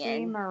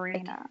Floridian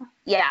Marina. Like,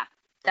 yeah,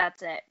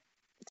 that's it.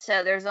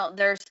 So those are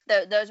the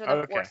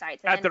 4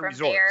 sites, and at then the from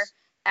resorts. there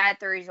at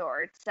the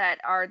resorts that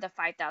are the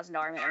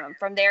 $5,000 minimum.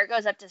 From there it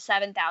goes up to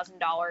 $7,000,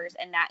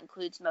 and that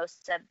includes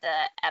most of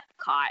the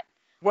Epcot.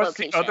 What's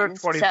the other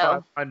locations.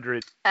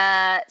 2,500?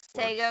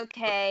 Sago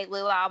Cay,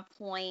 Luau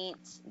Point,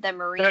 the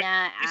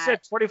marina. You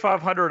said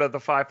 2,500 of the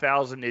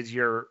 5,000 is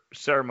your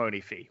ceremony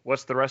fee.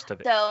 What's the rest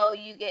of it? So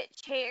you get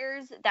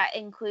chairs. That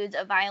includes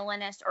a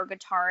violinist or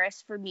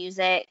guitarist for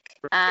music.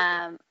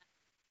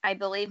 I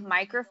believe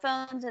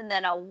microphones, and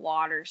then a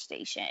water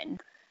station.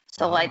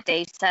 So like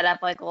they set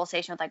up like a little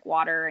station with like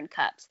water and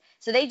cups.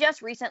 So they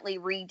just recently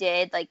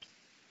redid, like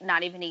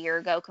not even a year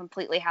ago,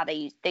 completely how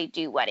they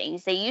do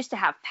weddings. They used to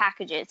have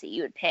packages that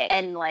you would pick,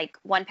 and like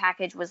one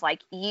package was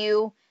like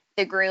you,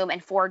 the groom,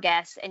 and 4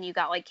 guests, and you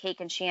got like cake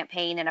and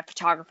champagne and a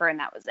photographer, and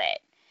that was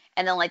it.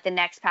 And then like the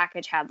next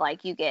package had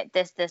like you get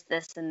this,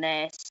 and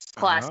this,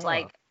 plus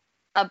like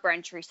a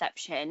brunch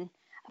reception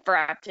for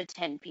up to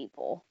 10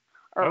 people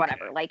or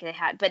whatever. Like they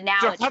had, but now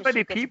so it's how just many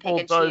you get people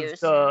to pick and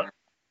choose.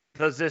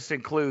 does this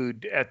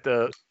include at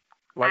the?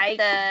 Like,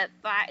 the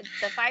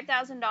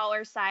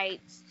 $5,000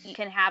 sites, you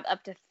can have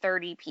up to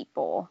 30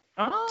 people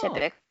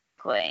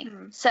typically.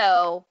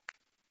 So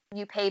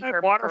you pay per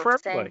water person.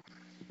 for everybody.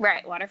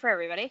 Right, water for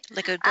everybody.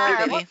 Liquid gold,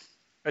 baby.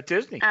 At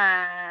Disney.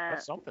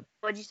 That's something.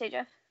 What'd you say,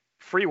 Jeff?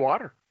 Free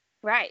water.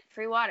 Right,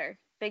 free water.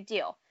 Big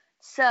deal.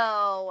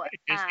 So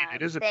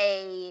it is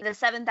the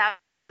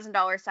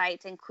 $7,000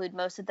 sites include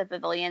most of the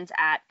pavilions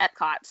at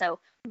Epcot. So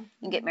you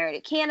can get married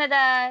in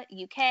Canada,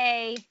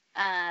 UK,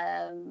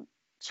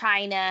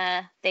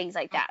 China, things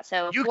like that.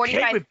 So UK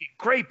 45 would be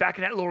great back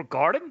in that little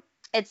garden.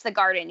 It's the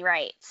garden,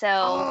 right? So,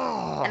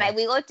 and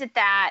we looked at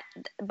that,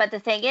 but the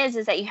thing is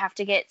that you have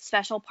to get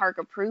special park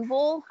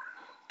approval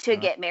to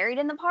get married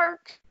in the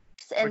park,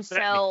 and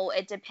so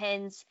it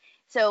depends.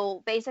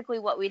 So basically,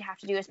 what we'd have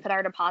to do is put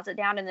our deposit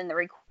down, and then the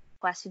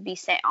request would be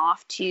sent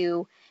off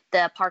to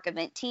the park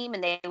event team,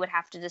 and they would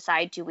have to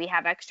decide: do we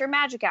have extra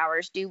magic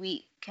hours? Do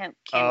we can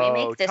we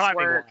make this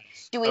work?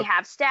 Do we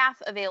have staff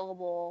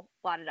available?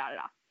 Blah da da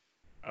da.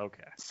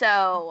 Okay.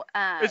 So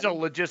it's a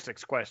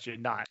logistics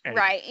question, not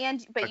right.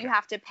 But you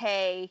have to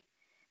pay.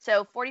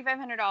 So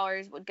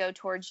 $4,500 would go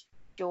towards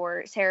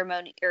your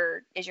ceremony,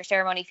 or is your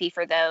ceremony fee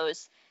for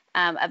those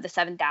of the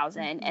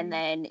 7,000, and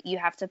then you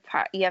have to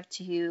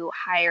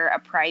hire a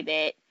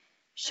private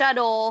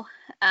shuttle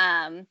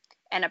and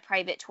a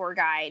private tour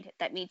guide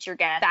that meets your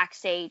guest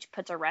backstage,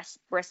 puts a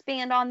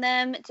wristband on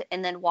them,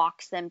 and then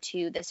walks them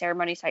to the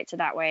ceremony site. So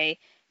that way,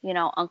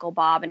 Uncle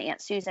Bob and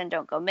Aunt Susan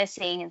don't go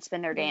missing and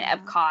spend their day in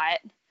Epcot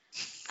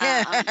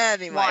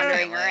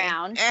wandering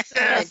around.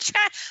 I'm in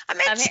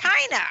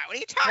China. What are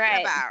you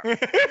talking about?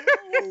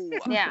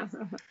 Yeah.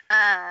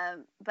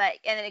 But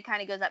and then it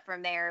kind of goes up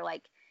from there.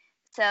 Like,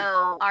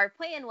 so our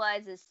plan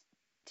is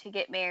to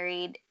get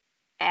married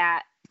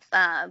at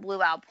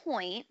Luau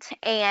Point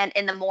and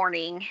in the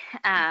morning.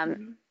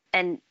 And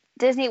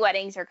Disney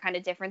weddings are kind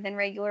of different than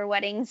regular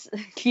weddings.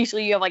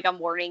 Usually you have like a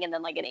morning and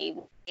then like an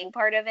evening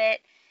part of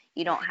it.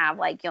 You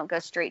don't go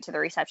straight to the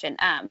reception.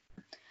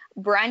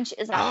 Brunch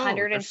is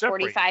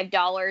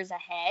 $145 a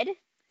head.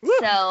 Woo!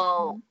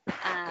 So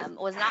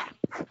was not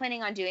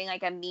planning on doing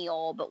like a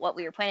meal, but what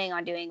we were planning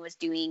on doing was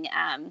doing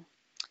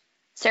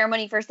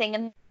ceremony first thing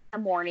in the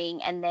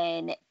morning, and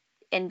then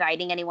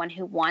inviting anyone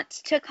who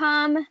wants to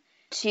come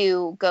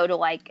to go to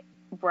like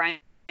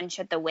brunch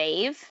at the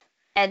Wave,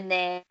 and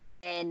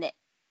then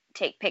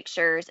take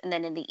pictures, and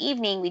then in the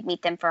evening we'd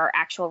meet them for our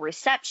actual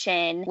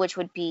reception, which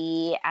would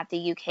be at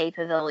the UK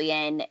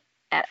pavilion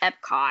at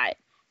Epcot.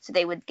 So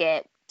they would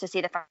get to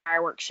see the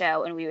fireworks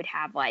show, and we would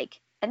have like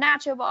a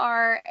nacho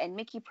bar and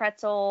Mickey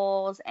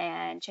pretzels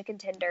and chicken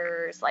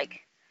tenders,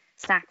 like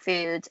snack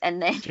foods,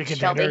 and then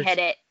Shelby hit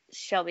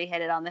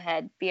it on the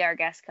head. Be our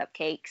guest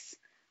cupcakes.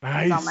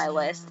 Nice. Is on my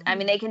list. I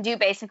mean, they can do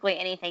basically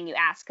anything you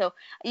ask. So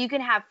you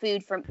can have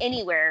food from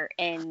anywhere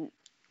in.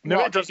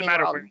 No, it doesn't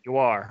matter where you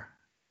are.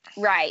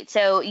 Right.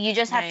 So you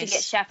just have to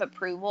get chef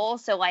approval.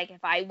 So like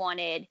if I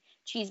wanted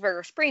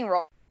cheeseburger spring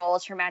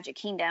rolls for Magic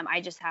Kingdom,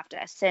 I just have to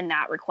send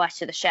that request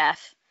to the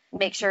chef,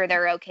 make sure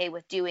they're okay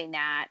with doing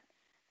that,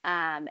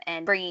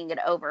 and bringing it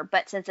over.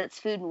 But since it's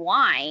food and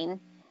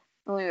wine,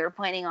 when we were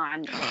planning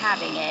on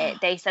having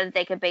it, they said that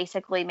they could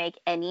basically make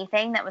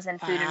anything that was in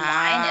food and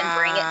wine and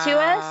bring it to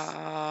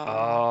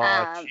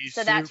us.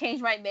 So that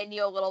changed my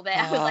menu a little bit.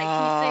 I was like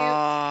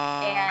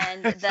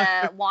cheese soup and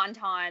the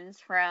wontons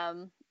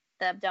from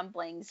the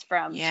dumplings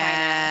from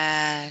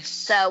China.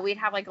 So we'd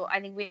have like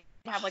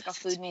a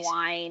food and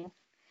wine,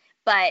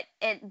 but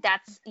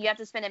you have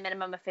to spend a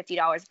minimum of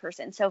 $50 a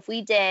person. So if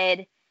we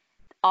did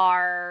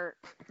our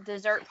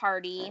dessert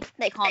party.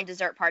 They call them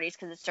dessert parties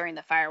because it's during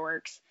the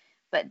fireworks.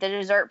 But the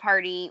dessert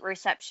party,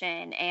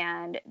 reception,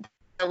 and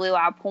the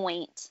luau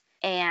point,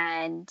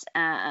 and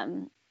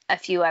a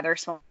few other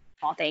small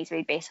things,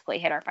 we basically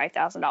hit our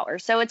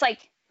 $5,000. So it's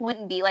like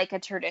wouldn't be like a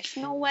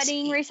traditional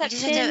wedding reception.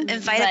 You just need to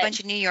invite a bunch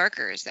of New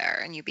Yorkers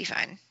there, and you'll be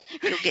fine.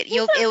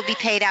 It'll be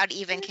paid out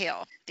even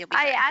keel.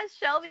 I asked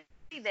Shelby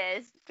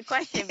the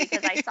question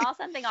because I saw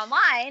something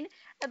online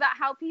about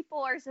how people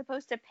are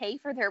supposed to pay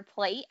for their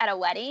plate at a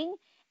wedding,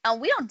 and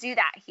we don't do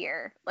that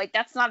here. Like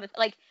that's not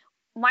like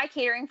my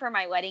catering for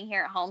my wedding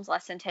here at home's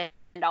less than $10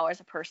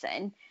 a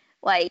person.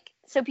 Like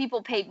so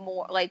people pay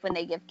more. Like when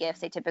they give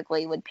gifts, they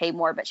typically would pay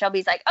more. But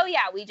Shelby's like, oh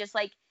yeah, we just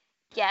like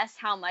guess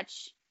how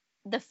much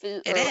the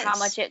food or how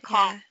much it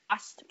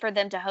costs for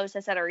them to host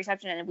us at a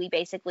reception, and we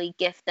basically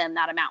gift them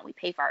that amount we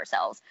pay for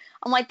ourselves.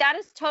 I'm like, that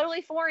is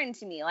totally foreign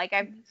to me. Like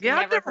I've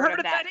never heard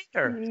of that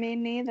either. Me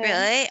neither.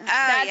 Really? Oh,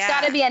 that's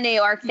got to be a New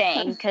York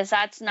thing because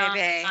that's not.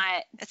 Maybe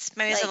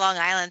it's a Long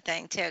Island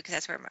thing too because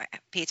that's where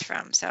Pete's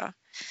from. So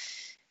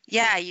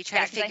yeah, you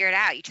try to figure it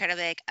out. You try to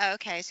be like, oh,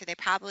 okay, so they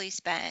probably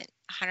spent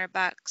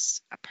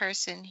 $100 a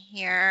person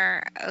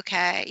here.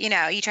 Okay,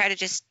 you try to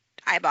just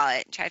eyeball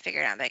it and try to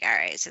figure it out. Like, all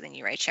right, so then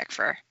you write a check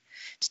for.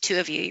 It's two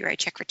of you. You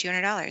write a check for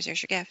 $200.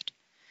 There's your gift.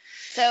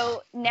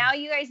 So now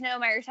you guys know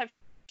my reception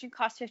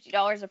costs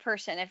 $50 a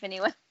person. If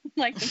anyone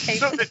like to pay.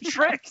 So the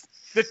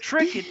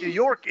trick in New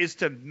York is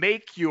to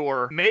make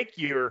your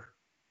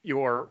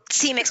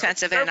seem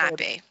expensive and not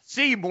be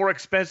seem more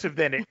expensive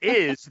than it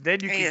is. Then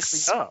you can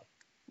clean up.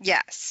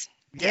 Yes.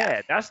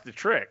 Yeah, that's the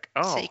trick.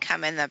 Oh, so you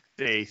come in the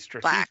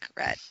strategic. black,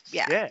 red.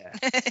 Yeah. Yeah.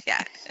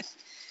 Yeah.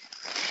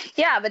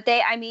 Yeah, but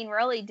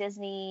really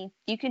Disney,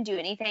 you can do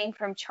anything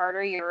from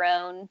charter your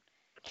own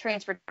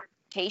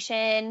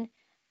transportation.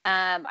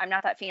 I'm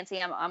not that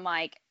fancy. I'm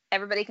like,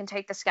 everybody can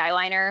take the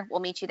Skyliner. We'll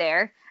meet you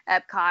there,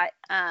 Epcot.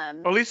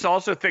 Well, Lisa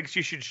also thinks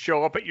you should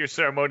show up at your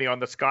ceremony on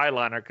the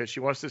Skyliner because she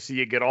wants to see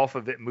you get off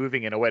of it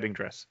moving in a wedding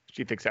dress.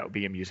 She thinks that would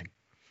be amusing.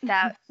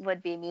 That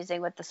would be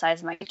amusing with the size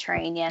of my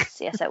train. Yes,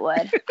 it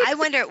would. I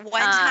wonder,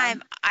 one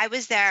time I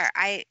was there,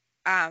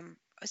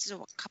 this is a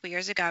couple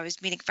years ago, I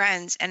was meeting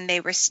friends and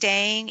they were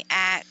staying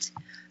at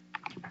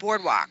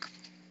Boardwalk.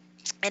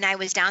 And I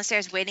was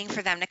downstairs waiting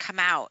for them to come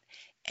out.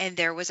 And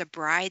there was a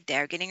bride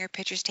there getting her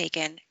pictures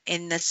taken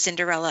in the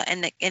Cinderella,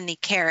 in the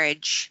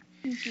carriage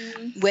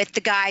with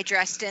the guy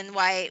dressed in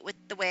white with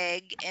the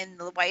wig and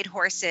the white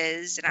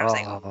horses. And I was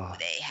like, oh,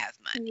 they have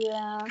money.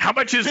 Yeah. How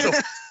much is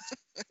the...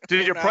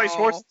 Did your price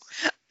horse?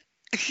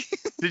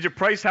 Did you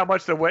price how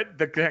much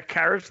the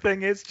carriage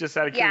thing is? Just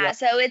out of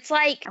curiosity. Yeah, so it's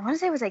like I want to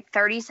say it was like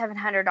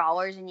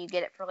 $3,700, and you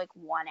get it for like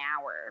 1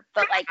 hour.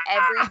 But like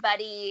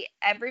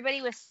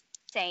everybody was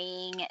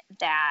saying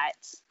that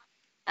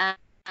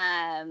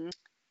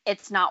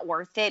it's not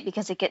worth it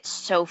because it gets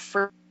so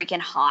freaking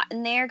hot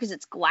in there because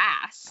it's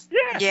glass.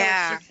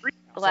 Yeah.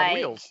 So on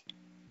wheels.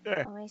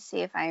 Yeah. Let me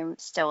see if I'm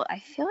still. I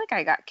feel like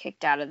I got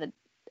kicked out of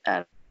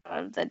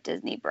the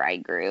Disney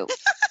bride group.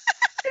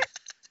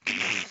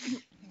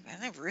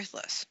 I'm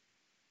ruthless.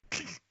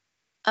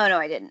 Oh no,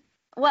 I didn't.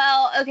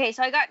 Well, okay,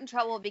 so I got in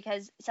trouble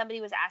because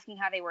somebody was asking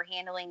how they were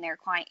handling their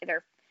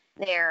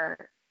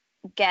their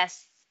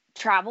guests'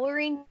 travel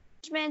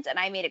arrangements, and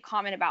I made a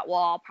comment about, well,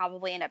 I'll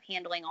probably end up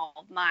handling all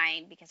of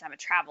mine because I'm a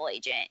travel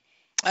agent.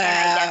 And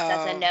I guess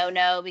that's a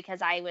no-no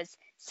because I was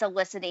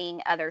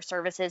soliciting other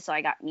services, so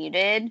I got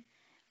muted.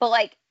 But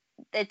like,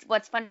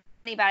 what's funny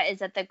about it is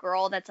that the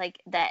girl that's like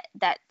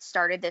that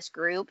started this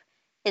group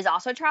is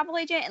also a travel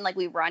agent, and like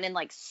we run in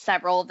like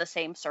several of the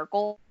same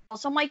circles.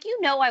 So I'm like,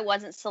 I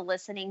wasn't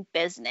soliciting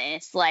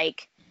business.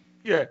 Like,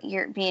 yeah,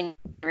 you're being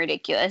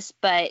ridiculous.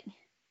 But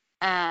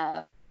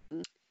yeah,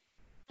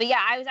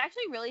 I was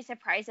actually really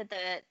surprised at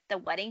the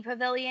wedding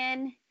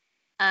pavilion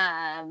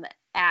at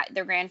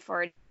the Grand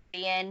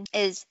Floridian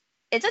it's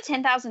a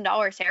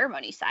 $10,000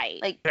 ceremony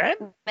site, like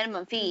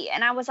minimum fee.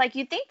 And I was like,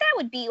 you'd think that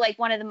would be like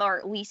one of the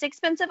more least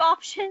expensive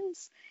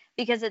options,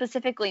 because it's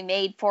specifically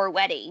made for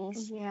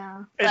weddings.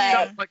 Yeah. It's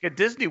not like a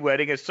Disney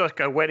wedding. It's like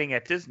a wedding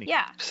at Disney.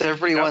 Yeah. So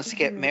everybody wants to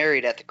get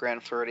married at the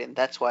Grand Floridian.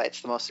 That's why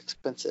it's the most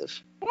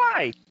expensive.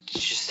 Why?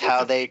 It's just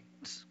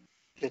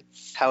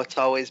it's how it's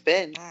always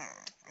been.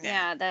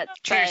 Yeah, that's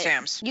Trader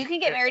Sam's. You can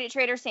get married at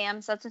Trader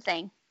Sam's. That's a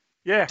thing.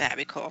 Yeah. That'd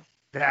be cool.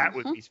 That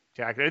would be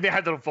spectacular. They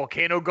had the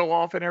volcano go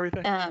off and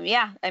everything.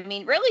 Yeah. I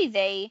mean,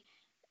 really,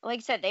 like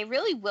I said, they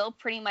really will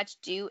pretty much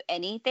do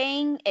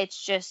anything.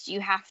 It's just you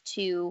have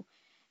to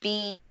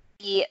be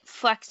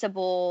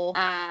flexible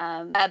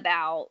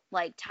about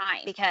like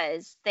time,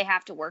 because they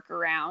have to work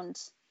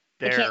around.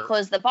 They can't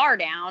close the bar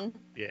down.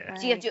 Yeah.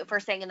 So you have to do it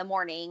first thing in the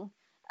morning.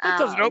 It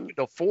doesn't open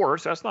till 4,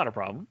 so that's not a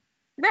problem.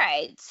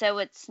 Right. So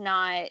it's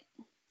not.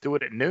 Do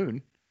it at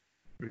noon.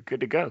 We're good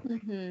to go.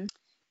 Mm-hmm.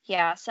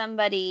 Yeah.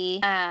 Somebody.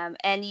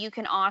 And you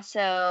can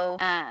also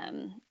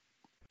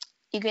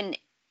you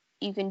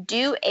can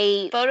do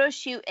a photo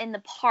shoot in the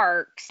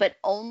parks, but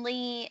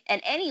only,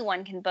 and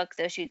anyone can book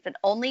those shoots, but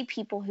only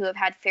people who have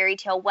had fairy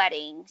tale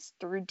weddings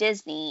through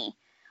Disney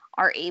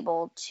are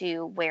able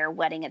to wear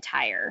wedding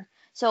attire.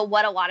 So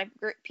what a lot of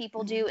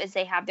people do is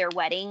they have their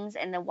weddings,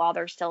 and then while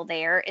they're still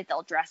there,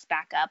 they'll dress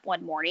back up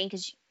one morning,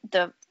 because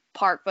the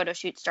park photo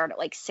shoots start at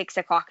like 6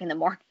 o'clock in the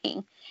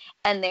morning,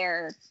 and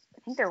I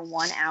think they're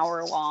 1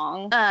 hour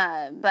long.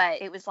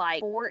 But it was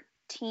like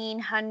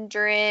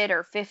 $1,400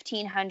 or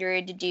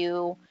 $1,500 to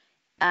do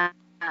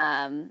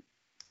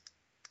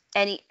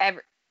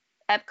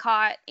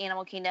Epcot,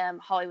 Animal Kingdom,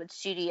 Hollywood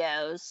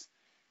Studios,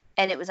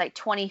 and it was like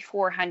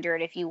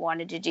 $2,400 if you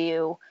wanted to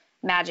do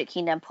Magic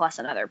Kingdom plus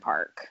another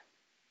park.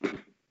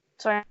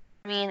 So I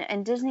mean,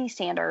 in Disney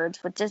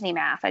standards, with Disney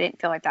math, I didn't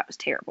feel like that was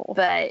terrible.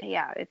 But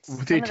yeah, it's.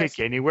 Would they take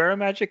you anywhere in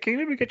Magic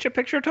Kingdom to get your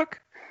picture took?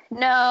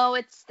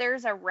 No,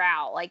 there's a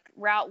route. Like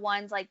Route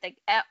 1's like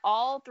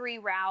all 3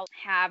 routes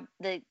have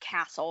the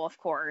castle, of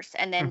course,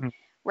 and then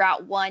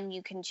Route 1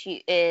 you can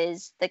choose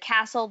is the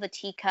castle, the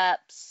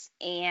teacups,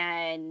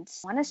 and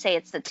I want to say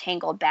it's the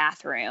Tangled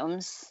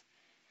bathrooms.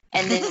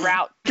 And then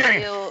Route 2.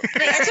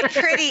 It's a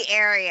pretty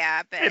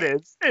area, but It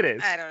is. I don't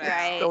know.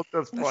 Right. Still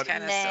just It's funny.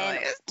 kind of silly.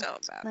 It's still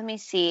bad. Let me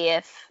see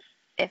if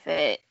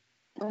it.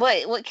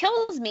 What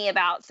kills me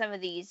about some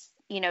of these,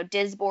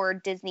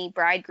 Disboard Disney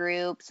bride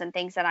groups and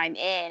things that I'm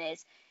in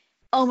is,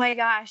 oh my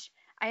gosh,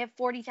 I have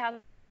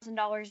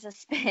 $40,000 to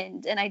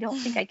spend and I don't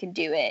think I can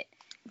do it.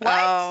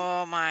 What?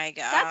 Oh my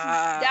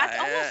god. That's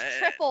almost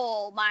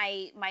triple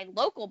my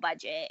local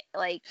budget.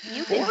 Like,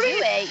 you can do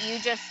it, you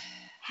just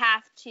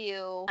have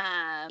to.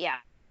 Yeah.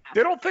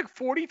 They don't think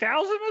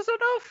 40,000 is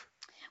enough?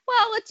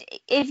 Well,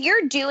 if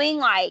you're doing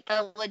like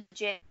a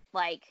legit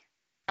like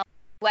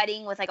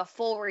wedding with like a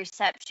full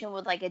reception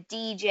with like a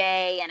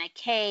DJ and a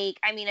cake,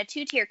 I mean, a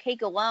 2-tier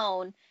cake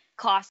alone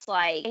costs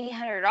like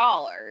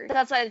 $800.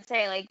 That's why I'd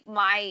say like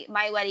my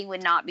wedding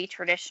would not be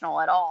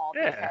traditional at all.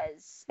 Yeah.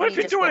 Because Well, if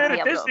you're doing it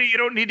at Disney, you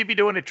don't need to be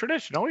doing it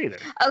traditional either.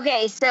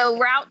 Okay, so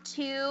Route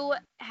 2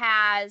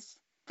 has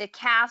the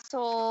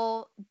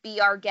castle, Be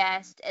Our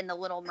Guest, and the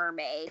Little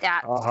Mermaid.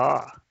 That's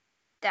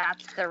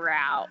the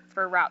route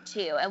for Route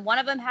 2. And one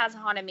of them has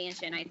Haunted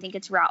Mansion. I think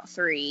it's Route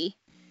 3.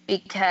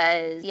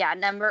 Because,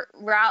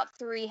 Route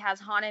 3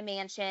 has Haunted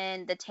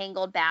Mansion, the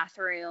Tangled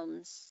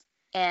bathrooms,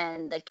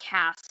 and the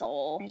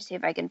castle. Let me see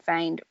if I can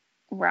find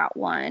Route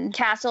 1.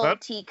 Castle,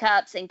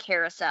 teacups, and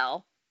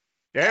carousel.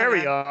 There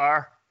we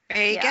are.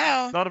 There you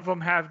go. None of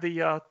them have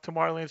the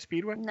Tomorrowland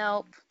Speedway?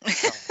 Nope.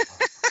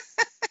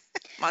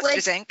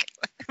 Monsters Inc.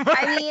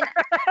 I mean,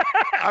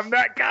 I'm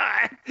that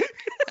guy.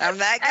 I'm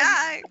that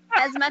guy.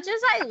 As much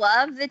as I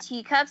love the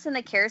teacups and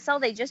the carousel,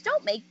 they just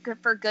don't make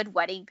for good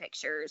wedding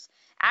pictures.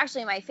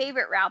 Actually, my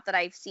favorite route that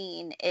I've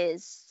seen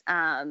is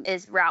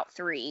Route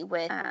 3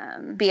 with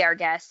Be Our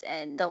Guest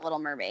and the Little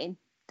Mermaid.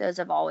 Those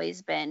have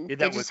always been. Yeah,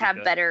 they just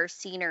have better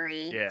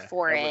scenery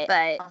for it.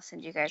 But I'll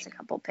send you guys a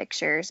couple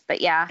pictures. But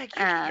yeah, you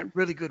can get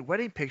really good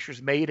wedding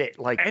pictures made at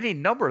like any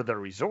number of the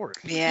resorts.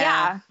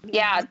 Yeah.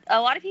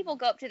 A lot of people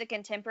go up to the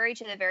Contemporary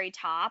to the very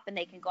top, and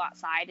they can go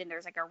outside, and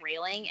there's like a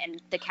railing,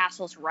 and the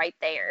castle's right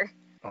there.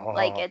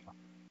 Like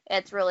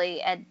it's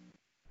really a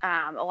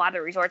lot of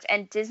the resorts.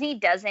 And Disney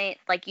doesn't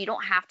you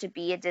don't have to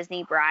be a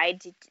Disney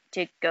bride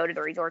to go to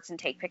the resorts and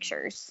take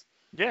pictures.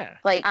 Yeah.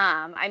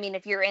 I mean,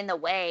 if you're in the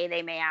way,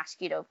 they may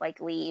ask you to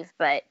leave,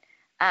 but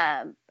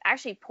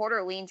actually Port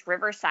Orleans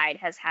Riverside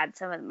has had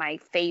some of my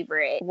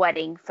favorite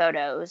wedding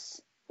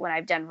photos when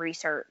I've done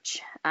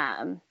research.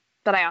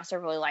 But I also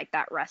really like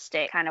that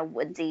rustic kind of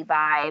woodsy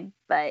vibe.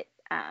 But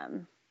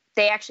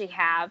they actually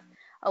have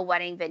a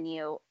wedding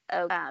venue,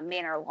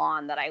 Manor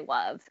Lawn, that I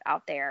love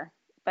out there,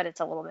 but it's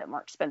a little bit more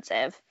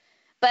expensive.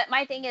 But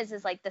my thing is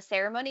like the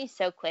ceremony is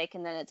so quick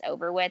and then it's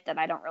over with that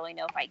I don't really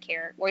know if I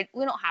care. We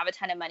don't have a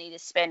ton of money to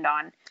spend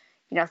on,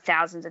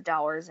 thousands of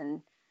dollars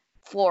in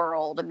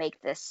floral to make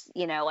this,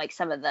 like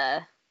some of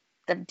the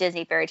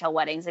Disney fairy tale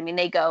weddings. I mean,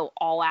 they go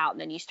all out,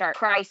 and then you start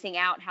pricing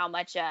out how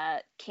much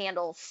a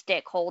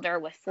candlestick holder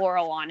with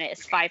floral on it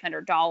is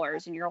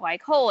 $500, and you're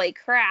like, holy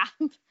crap.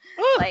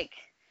 Like,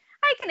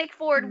 I can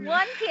afford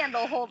one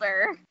candle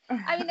holder.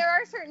 I mean, there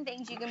are certain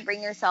things you can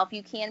bring yourself.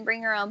 You can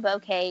bring your own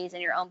bouquets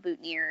and your own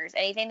boutonnieres,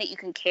 anything that you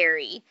can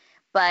carry.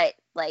 But,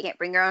 you can't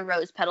bring your own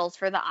rose petals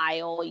for the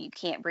aisle. You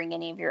can't bring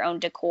any of your own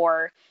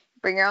decor.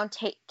 Bring your own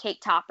cake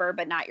topper,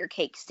 but not your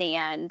cake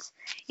stand.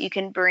 You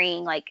can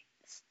bring,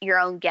 your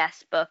own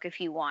guest book if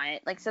you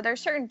want. So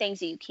there's certain things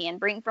that you can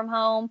bring from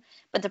home,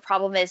 but the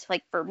problem is,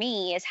 for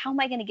me, is how am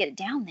I going to get it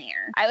down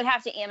there? I would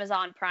have to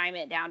Amazon Prime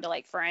it down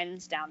to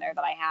friends down there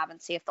that I have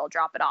and see if they'll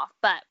drop it off.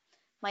 But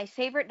my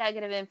favorite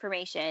nugget of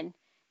information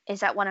is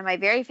that one of my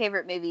very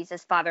favorite movies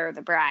is Father of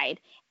the Bride,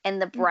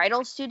 and the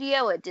bridal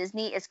studio at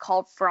Disney is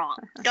called Franck.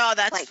 Oh,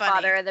 that's funny.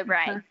 Father of the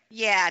Bride.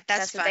 Yeah,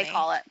 that's funny. What they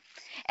call it.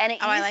 And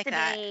it used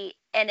to be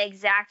an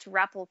exact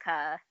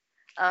replica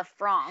of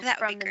Franck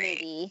from the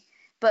movie.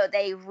 But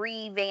they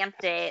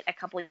revamped it a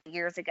couple of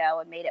years ago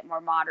and made it more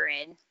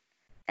modern.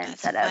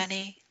 That's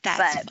funny.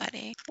 That's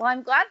funny. Well,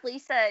 I'm glad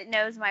Lisa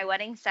knows my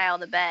wedding style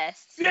the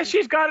best. Yeah,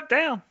 she's got it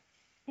down.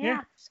 Yeah,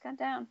 she's got it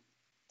down.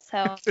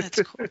 So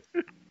that's cool.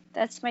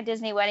 That's my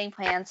Disney wedding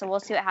plan. So we'll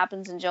see what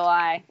happens in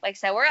July. Like I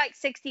said, we're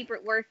 60.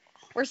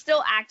 We're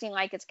still acting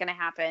like it's going to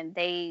happen.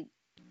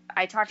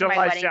 I talked to my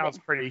July wedding. sounds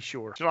pretty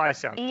sure. July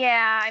sounds.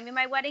 Yeah, I mean,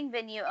 my wedding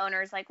venue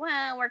owner's like,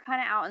 well, we're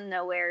kind of out in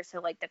nowhere, so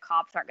like the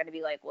cops aren't going to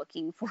be like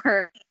looking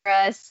for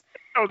us.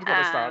 I was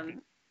gonna stop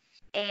you.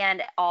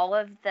 And all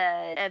of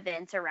the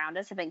events around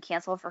us have been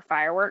canceled for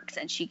fireworks,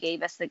 and she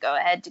gave us the go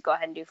ahead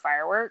and do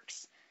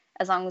fireworks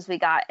as long as we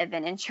got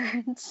event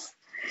insurance.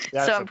 So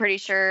I'm pretty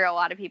sure a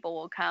lot of people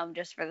will come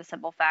just for the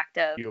simple fact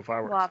of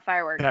fireworks. We'll have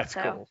fireworks. That's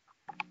so. cool.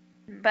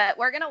 But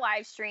we're gonna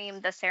live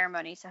stream the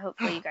ceremony, so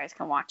hopefully you guys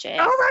can watch it.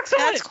 Oh,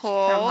 That's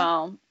cool. From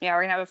home. Yeah,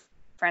 we're gonna have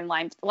a friend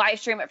live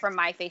stream it from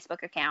my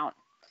Facebook account.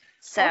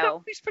 So that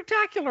would be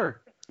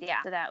spectacular.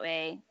 Yeah, so that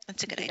way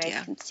that's a good you idea.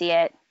 guys can see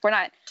it.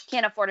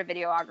 Can't afford a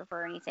videographer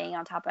or anything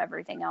on top of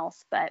everything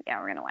else, but yeah,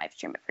 we're gonna live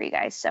stream it for you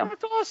guys. So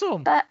That's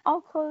awesome. But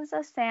I'll close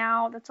us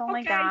out. That's all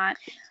I got.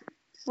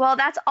 Well,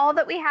 that's all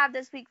that we have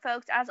this week,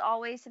 folks. As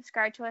always,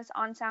 subscribe to us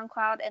on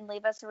SoundCloud and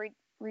leave us a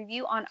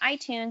review on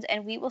iTunes,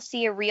 and we will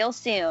see you real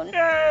soon.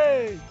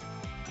 Yay!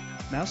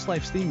 Mouse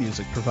Life's theme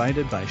music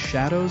provided by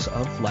Shadows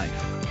of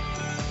Life.